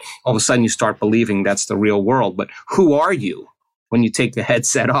headset. All of a sudden you start believing that's the real world. But who are you when you take the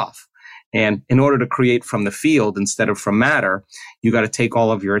headset off? And in order to create from the field instead of from matter, you got to take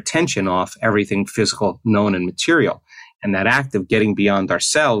all of your attention off everything physical, known, and material. And that act of getting beyond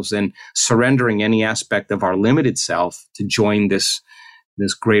ourselves and surrendering any aspect of our limited self to join this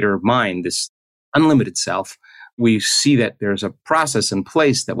greater mind, this unlimited self, we see that there's a process in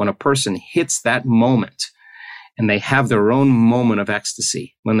place that when a person hits that moment and they have their own moment of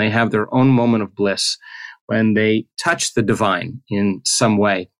ecstasy, when they have their own moment of bliss, when they touch the divine in some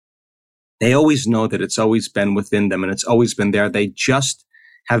way, they always know that it's always been within them and it's always been there. They just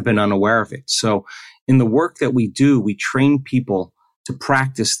have been unaware of it. So in the work that we do, we train people to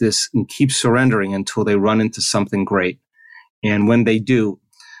practice this and keep surrendering until they run into something great. And when they do,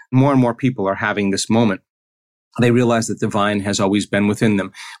 more and more people are having this moment. They realize that divine has always been within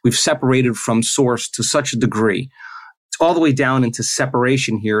them. We've separated from source to such a degree. It's all the way down into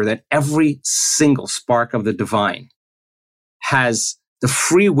separation here that every single spark of the divine has the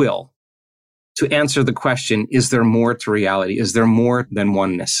free will to answer the question, is there more to reality? Is there more than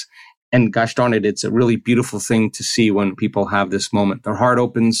oneness? And gosh darn it, it's a really beautiful thing to see when people have this moment. Their heart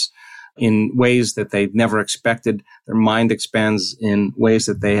opens in ways that they've never expected. Their mind expands in ways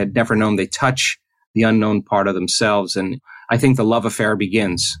that they had never known. They touch the unknown part of themselves. And I think the love affair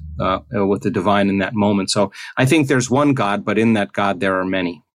begins with the divine in that moment. So I think there's one God, but in that God, there are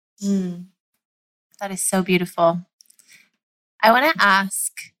many. That is so beautiful. I want to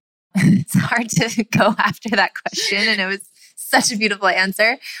ask, it's hard to go after that question, and it was such a beautiful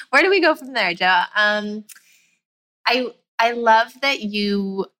answer. Where do we go from there, Joe? I love that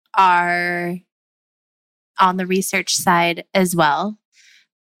you are on the research side as well,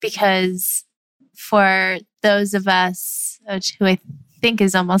 because for those of us, who I think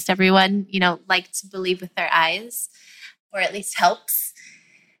is almost everyone, like to believe with their eyes, or at least helps.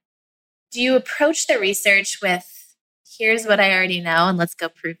 Do you approach the research with, here's what I already know and let's go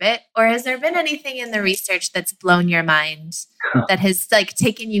prove it? Or has there been anything in the research that's blown your mind that has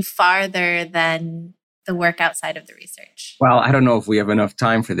taken you farther than the work outside of the research? Well, I don't know if we have enough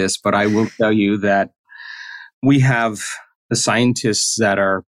time for this, but I will tell you that we have the scientists that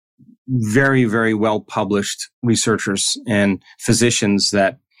are very, very well published researchers and physicians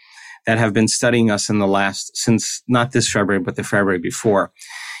that have been studying us since not this February, but the February before.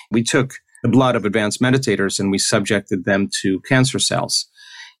 We took the blood of advanced meditators and we subjected them to cancer cells.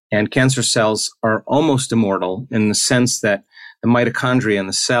 And cancer cells are almost immortal in the sense that the mitochondria in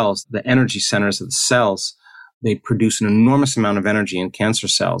the cells, the energy centers of the cells, they produce an enormous amount of energy in cancer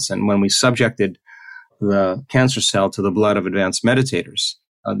cells. And when we subjected the cancer cell to the blood of advanced meditators,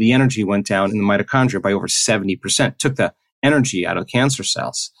 the energy went down in the mitochondria by over 70%, took the energy out of cancer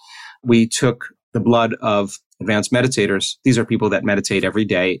cells. We took the blood of advanced meditators. These are people that meditate every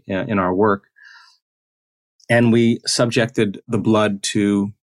day in our work. And we subjected the blood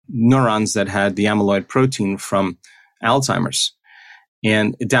to neurons that had the amyloid protein from Alzheimer's.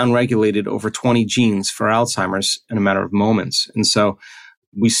 And it downregulated over 20 genes for Alzheimer's in a matter of moments. And so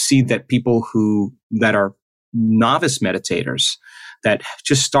we see that people that are novice meditators that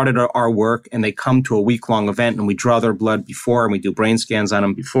just started our work and they come to a week-long event and we draw their blood before and we do brain scans on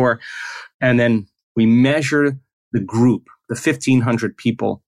them before. And then we measure the group, the 1,500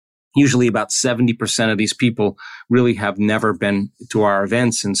 people. Usually about 70% of these people really have never been to our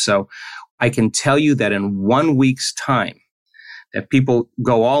events. And so I can tell you that in 1 week's time, that people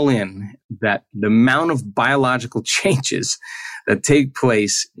go all in, that the amount of biological changes that take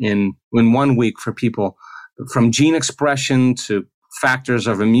place in 1 week for people, from gene expression to factors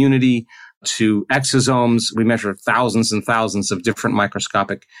of immunity to exosomes. We measure thousands and thousands of different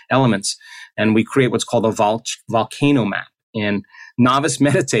microscopic elements, and we create what's called a volcano map. And novice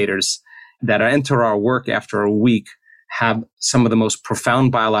meditators that enter our work after a week have some of the most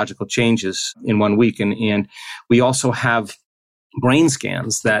profound biological changes in 1 week. And we also have brain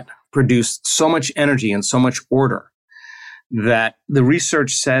scans that produce so much energy and so much order that the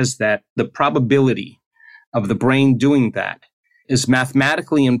research says that the probability of the brain doing that is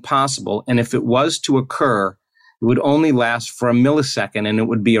mathematically impossible. And if it was to occur, it would only last for a millisecond and it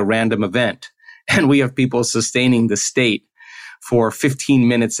would be a random event. And we have people sustaining the state for 15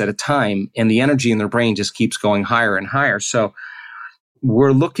 minutes at a time, and the energy in their brain just keeps going higher and higher. So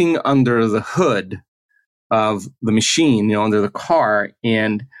we're looking under the hood of the machine, under the car.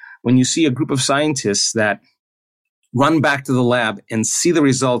 And when you see a group of scientists that run back to the lab and see the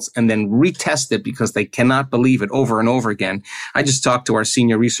results and then retest it because they cannot believe it over and over again. I just talked to our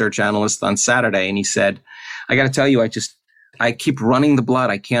senior research analyst on Saturday, and he said, I got to tell you, I keep running the blood.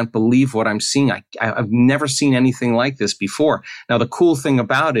 I can't believe what I'm seeing. I've never seen anything like this before. Now, the cool thing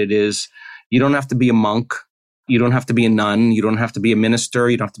about it is you don't have to be a monk. You don't have to be a nun. You don't have to be a minister.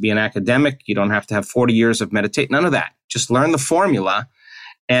 You don't have to be an academic. You don't have to have 40 years of meditation. None of that. Just learn the formula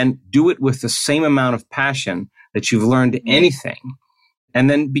and do it with the same amount of passion that you've learned anything. And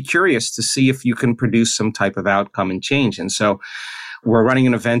then be curious to see if you can produce some type of outcome and change. And so we're running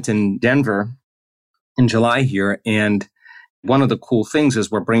an event in Denver in July here. And one of the cool things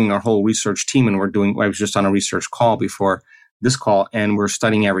is we're bringing our whole research team, and I was just on a research call before this call, and we're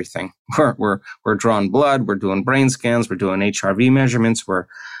studying everything. We're drawing blood, we're doing brain scans, we're doing HRV measurements, we're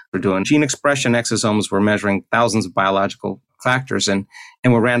doing gene expression, exosomes, we're measuring thousands of biological factors, and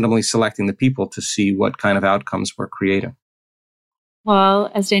we're randomly selecting the people to see what kind of outcomes we're creating.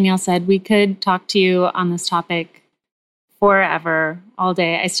 Well, as Danielle said, we could talk to you on this topic forever, all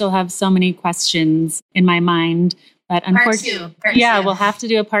day. I still have so many questions in my mind. But unfortunately, we'll have to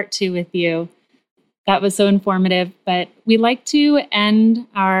do a part 2 with you. That was so informative. But we like to end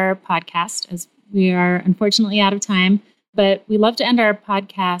our podcast, as we are unfortunately out of time. But we love to end our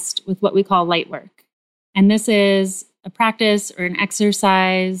podcast with what we call light work. And this is a practice or an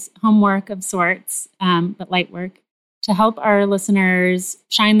exercise, homework of sorts, but light work, to help our listeners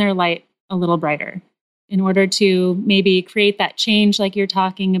shine their light a little brighter in order to maybe create that change like you're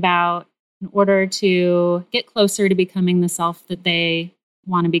talking about, in order to get closer to becoming the self that they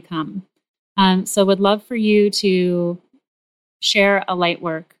want to become. So would love for you to share a light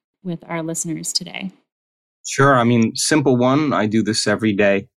work with our listeners today. Sure. Simple one. I do this every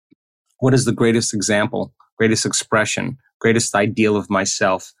day. What is the greatest example, greatest expression, greatest ideal of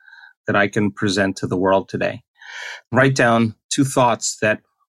myself that I can present to the world today? Write down 2 thoughts that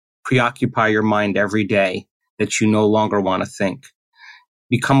preoccupy your mind every day that you no longer want to think.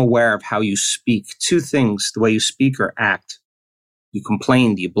 Become aware of how you speak. 2 things, the way you speak or act. You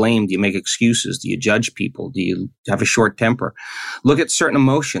complain, do you blame, do you make excuses, do you judge people, do you have a short temper? Look at certain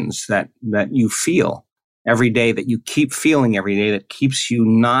emotions that you feel every day, that you keep feeling every day, that keeps you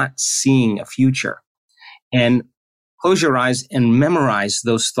not seeing a future. And close your eyes and memorize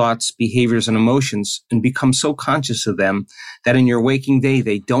those thoughts, behaviors, and emotions, and become so conscious of them that in your waking day,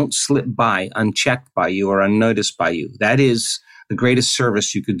 they don't slip by unchecked by you or unnoticed by you. That is the greatest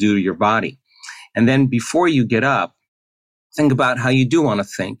service you could do to your body. And then before you get up, think about how you do want to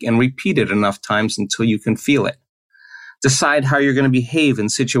think and repeat it enough times until you can feel it. Decide how you're going to behave in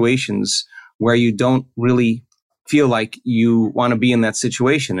situations where you don't really feel like you want to be in that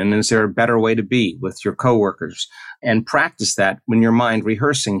situation. And is there a better way to be with your coworkers? And practice that when your mind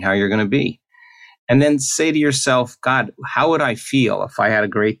rehearsing how you're going to be. And then say to yourself, God, how would I feel if I had a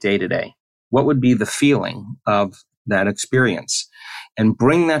great day today? What would be the feeling of that experience? And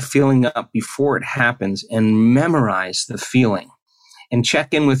bring that feeling up before it happens and memorize the feeling. And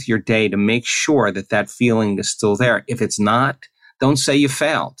check in with your day to make sure that that feeling is still there. If it's not, don't say you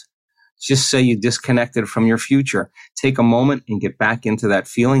failed. Just say you disconnected from your future. Take a moment and get back into that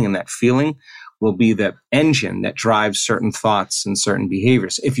feeling, and that feeling will be the engine that drives certain thoughts and certain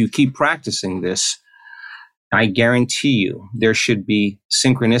behaviors. If you keep practicing this, I guarantee you there should be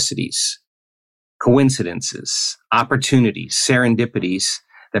synchronicities, coincidences, opportunities, serendipities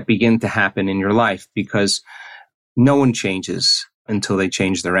that begin to happen in your life, because no one changes until they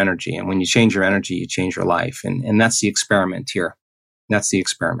change their energy. And when you change your energy, you change your life. And that's the experiment here. That's the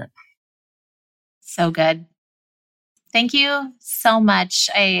experiment. So good. Thank you so much.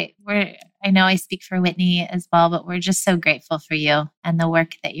 I know I speak for Whitney as well, but we're just so grateful for you and the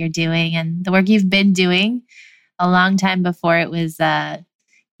work that you're doing and the work you've been doing a long time before it was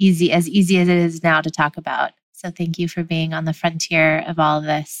easy as it is now to talk about. So thank you for being on the frontier of all of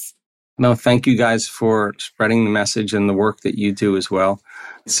this. No, thank you guys for spreading the message and the work that you do as well.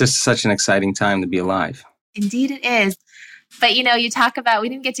 It's just such an exciting time to be alive. Indeed it is. But, you talk about, we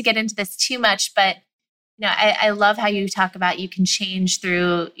didn't get into this too much, but I love how you talk about you can change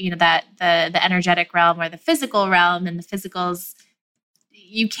through, that the energetic realm or the physical realm, and the physicals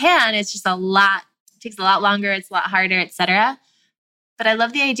you can, it's just it takes a lot longer, it's a lot harder, etc. But I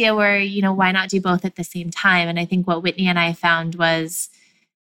love the idea where, why not do both at the same time? And I think what Whitney and I found was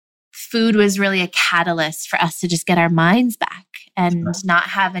food was really a catalyst for us to just get our minds back and not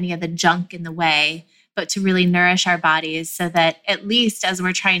have any of the junk in the way, but to really nourish our bodies so that at least as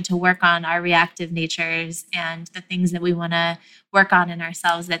we're trying to work on our reactive natures and the things that we want to work on in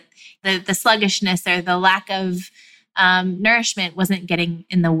ourselves, that the sluggishness or the lack of nourishment wasn't getting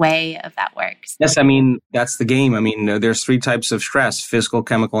in the way of that work. Yes, that's the game. There's 3 types of stress: physical,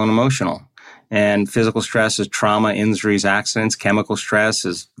 chemical, and emotional. And physical stress is trauma, injuries, accidents. Chemical stress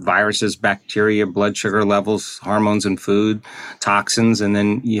is viruses, bacteria, blood sugar levels, hormones in food, toxins. And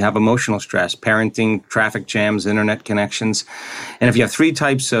then you have emotional stress: parenting, traffic jams, internet connections. And if you have 3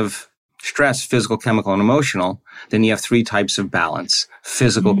 types of stress, physical, chemical, and emotional, then you have 3 types of balance: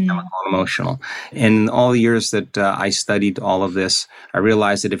 physical, chemical, and emotional. In all the years that I studied all of this, I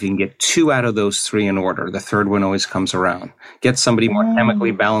realized that if you can get 2 out of those 3 in order, the third one always comes around. Get somebody more chemically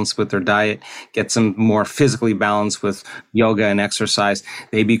balanced with their diet, get some more physically balanced with yoga and exercise,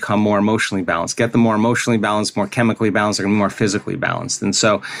 they become more emotionally balanced. Get them more emotionally balanced, more chemically balanced, and more physically balanced. And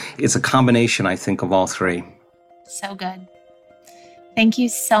so it's a combination, I think, of all 3. So good. Thank you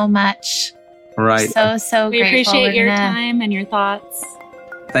so much. Right. So we grateful. Appreciate your time and your thoughts.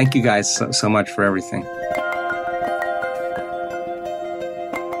 Thank you guys so much for everything.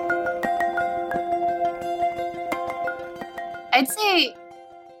 I'd say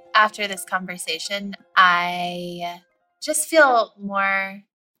after this conversation, I just feel more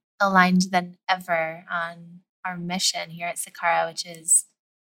aligned than ever on our mission here at Sakara, which is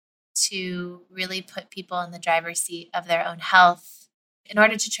to really put people in the driver's seat of their own health in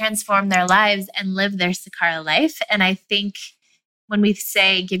order to transform their lives and live their Sakara life. And I think when we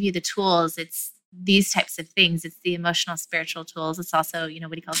say give you the tools, it's these types of things. It's the emotional, spiritual tools. It's also, what do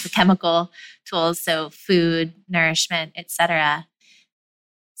you call it? The chemical tools. So food, nourishment, etc.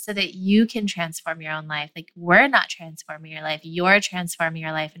 So that you can transform your own life. Like, we're not transforming your life. You're transforming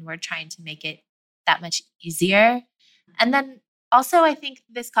your life, and we're trying to make it that much easier. And then also, I think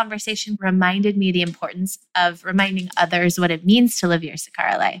this conversation reminded me the importance of reminding others what it means to live your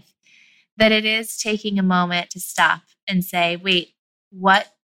Sakara life. That it is taking a moment to stop and say, wait,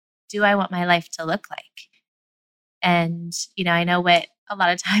 what do I want my life to look like? And, I know what a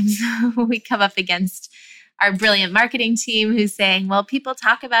lot of times we come up against our brilliant marketing team who's saying, well, people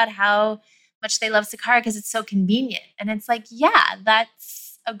talk about how much they love Sakara because it's so convenient. And it's like, yeah,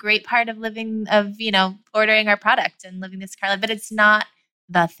 that's a great part of ordering our product and living this Sakara life, but it's not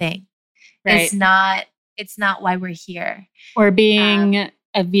the thing. Right. It's not why we're here. Or being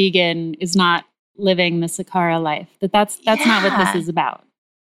a vegan is not living the Sakara life. That's not what this is about.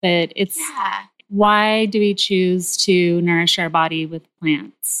 But it's why do we choose to nourish our body with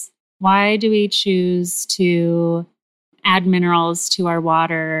plants? Why do we choose to add minerals to our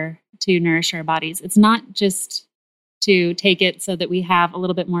water to nourish our bodies? It's not just to take it so that we have a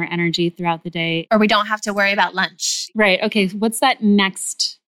little bit more energy throughout the day. Or we don't have to worry about lunch. Right. Okay. What's that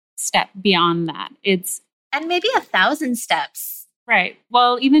next step beyond that? And maybe 1,000 steps. Right.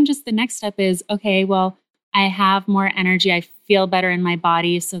 Well, even just the next step is, okay, well, I have more energy. I feel better in my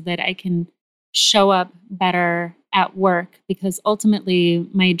body so that I can show up better at work, because ultimately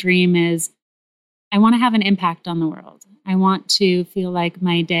my dream is I want to have an impact on the world. I want to feel like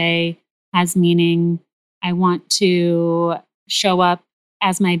my day has meaning. I want to show up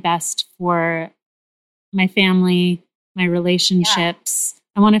as my best for my family, my relationships.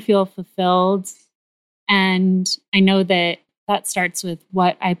 I want to feel fulfilled. And I know that starts with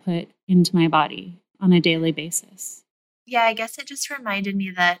what I put into my body on a daily basis. Yeah, I guess it just reminded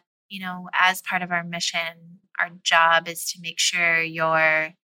me that, as part of our mission, our job is to make sure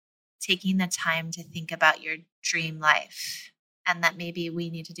you're taking the time to think about your dream life, and that maybe we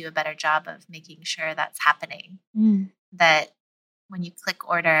need to do a better job of making sure that's happening. That when you click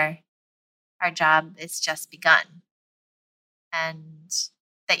order, our job is just begun. And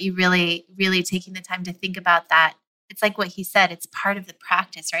that you really, really taking the time to think about that it's like what he said, it's part of the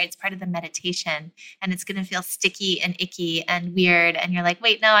practice, right? It's part of the meditation, and it's going to feel sticky and icky and weird. And you're like,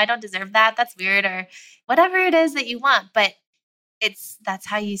 wait, no, I don't deserve that. That's weird, or whatever it is that you want. But that's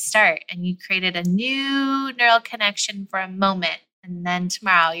how you start. And you created a new neural connection for a moment. And then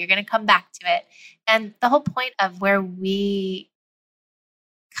tomorrow you're going to come back to it. And the whole point of where we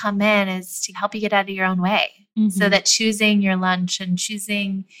come in is to help you get out of your own way. So that choosing your lunch and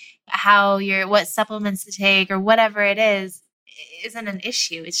choosing what supplements to take or whatever it is isn't an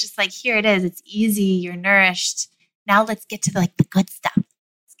issue. It's just like, here it is. It's easy. You're nourished. Now let's get to the good stuff.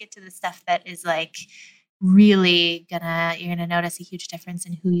 Let's get to the stuff that is like really you're gonna notice a huge difference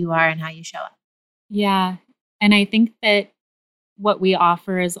in who you are and how you show up. Yeah. And I think that what we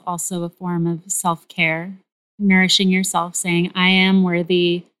offer is also a form of self-care, nourishing yourself, saying, I am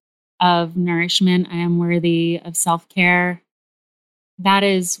worthy of nourishment. I am worthy of self-care. That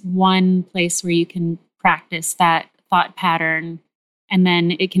is one place where you can practice that thought pattern, and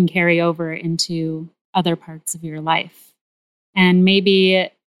then it can carry over into other parts of your life. And maybe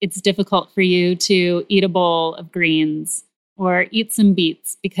it's difficult for you to eat a bowl of greens or eat some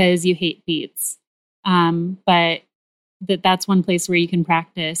beets because you hate beets. But that's one place where you can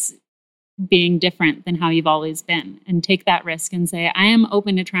practice being different than how you've always been, and take that risk and say, I am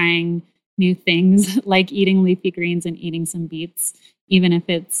open to trying new things like eating leafy greens and eating some beets, even if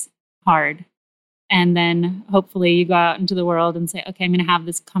it's hard. And then hopefully you go out into the world and say, okay, I'm going to have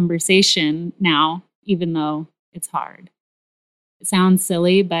this conversation now, even though it's hard. It sounds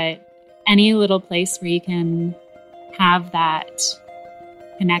silly, but any little place where you can have that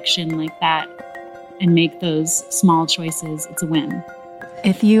connection like that and make those small choices, it's a win.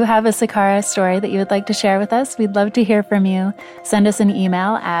 If you have a Sakara story that you would like to share with us, we'd love to hear from you. Send us an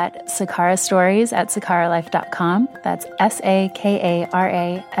email at sakarastories@sakaralife.com. That's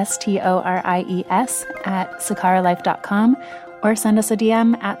SAKARASTORIES@sakaralife.com, or send us a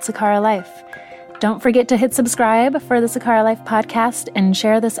DM at Sakara Life. Don't forget to hit subscribe for the Sakara Life podcast and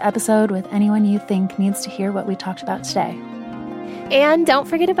share this episode with anyone you think needs to hear what we talked about today. And don't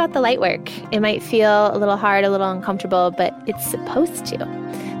forget about the light work. It might feel a little hard, a little uncomfortable, but it's supposed to.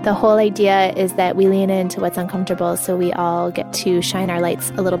 The whole idea is that we lean into what's uncomfortable so we all get to shine our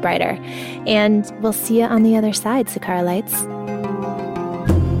lights a little brighter. And we'll see you on the other side, Sakara Lights.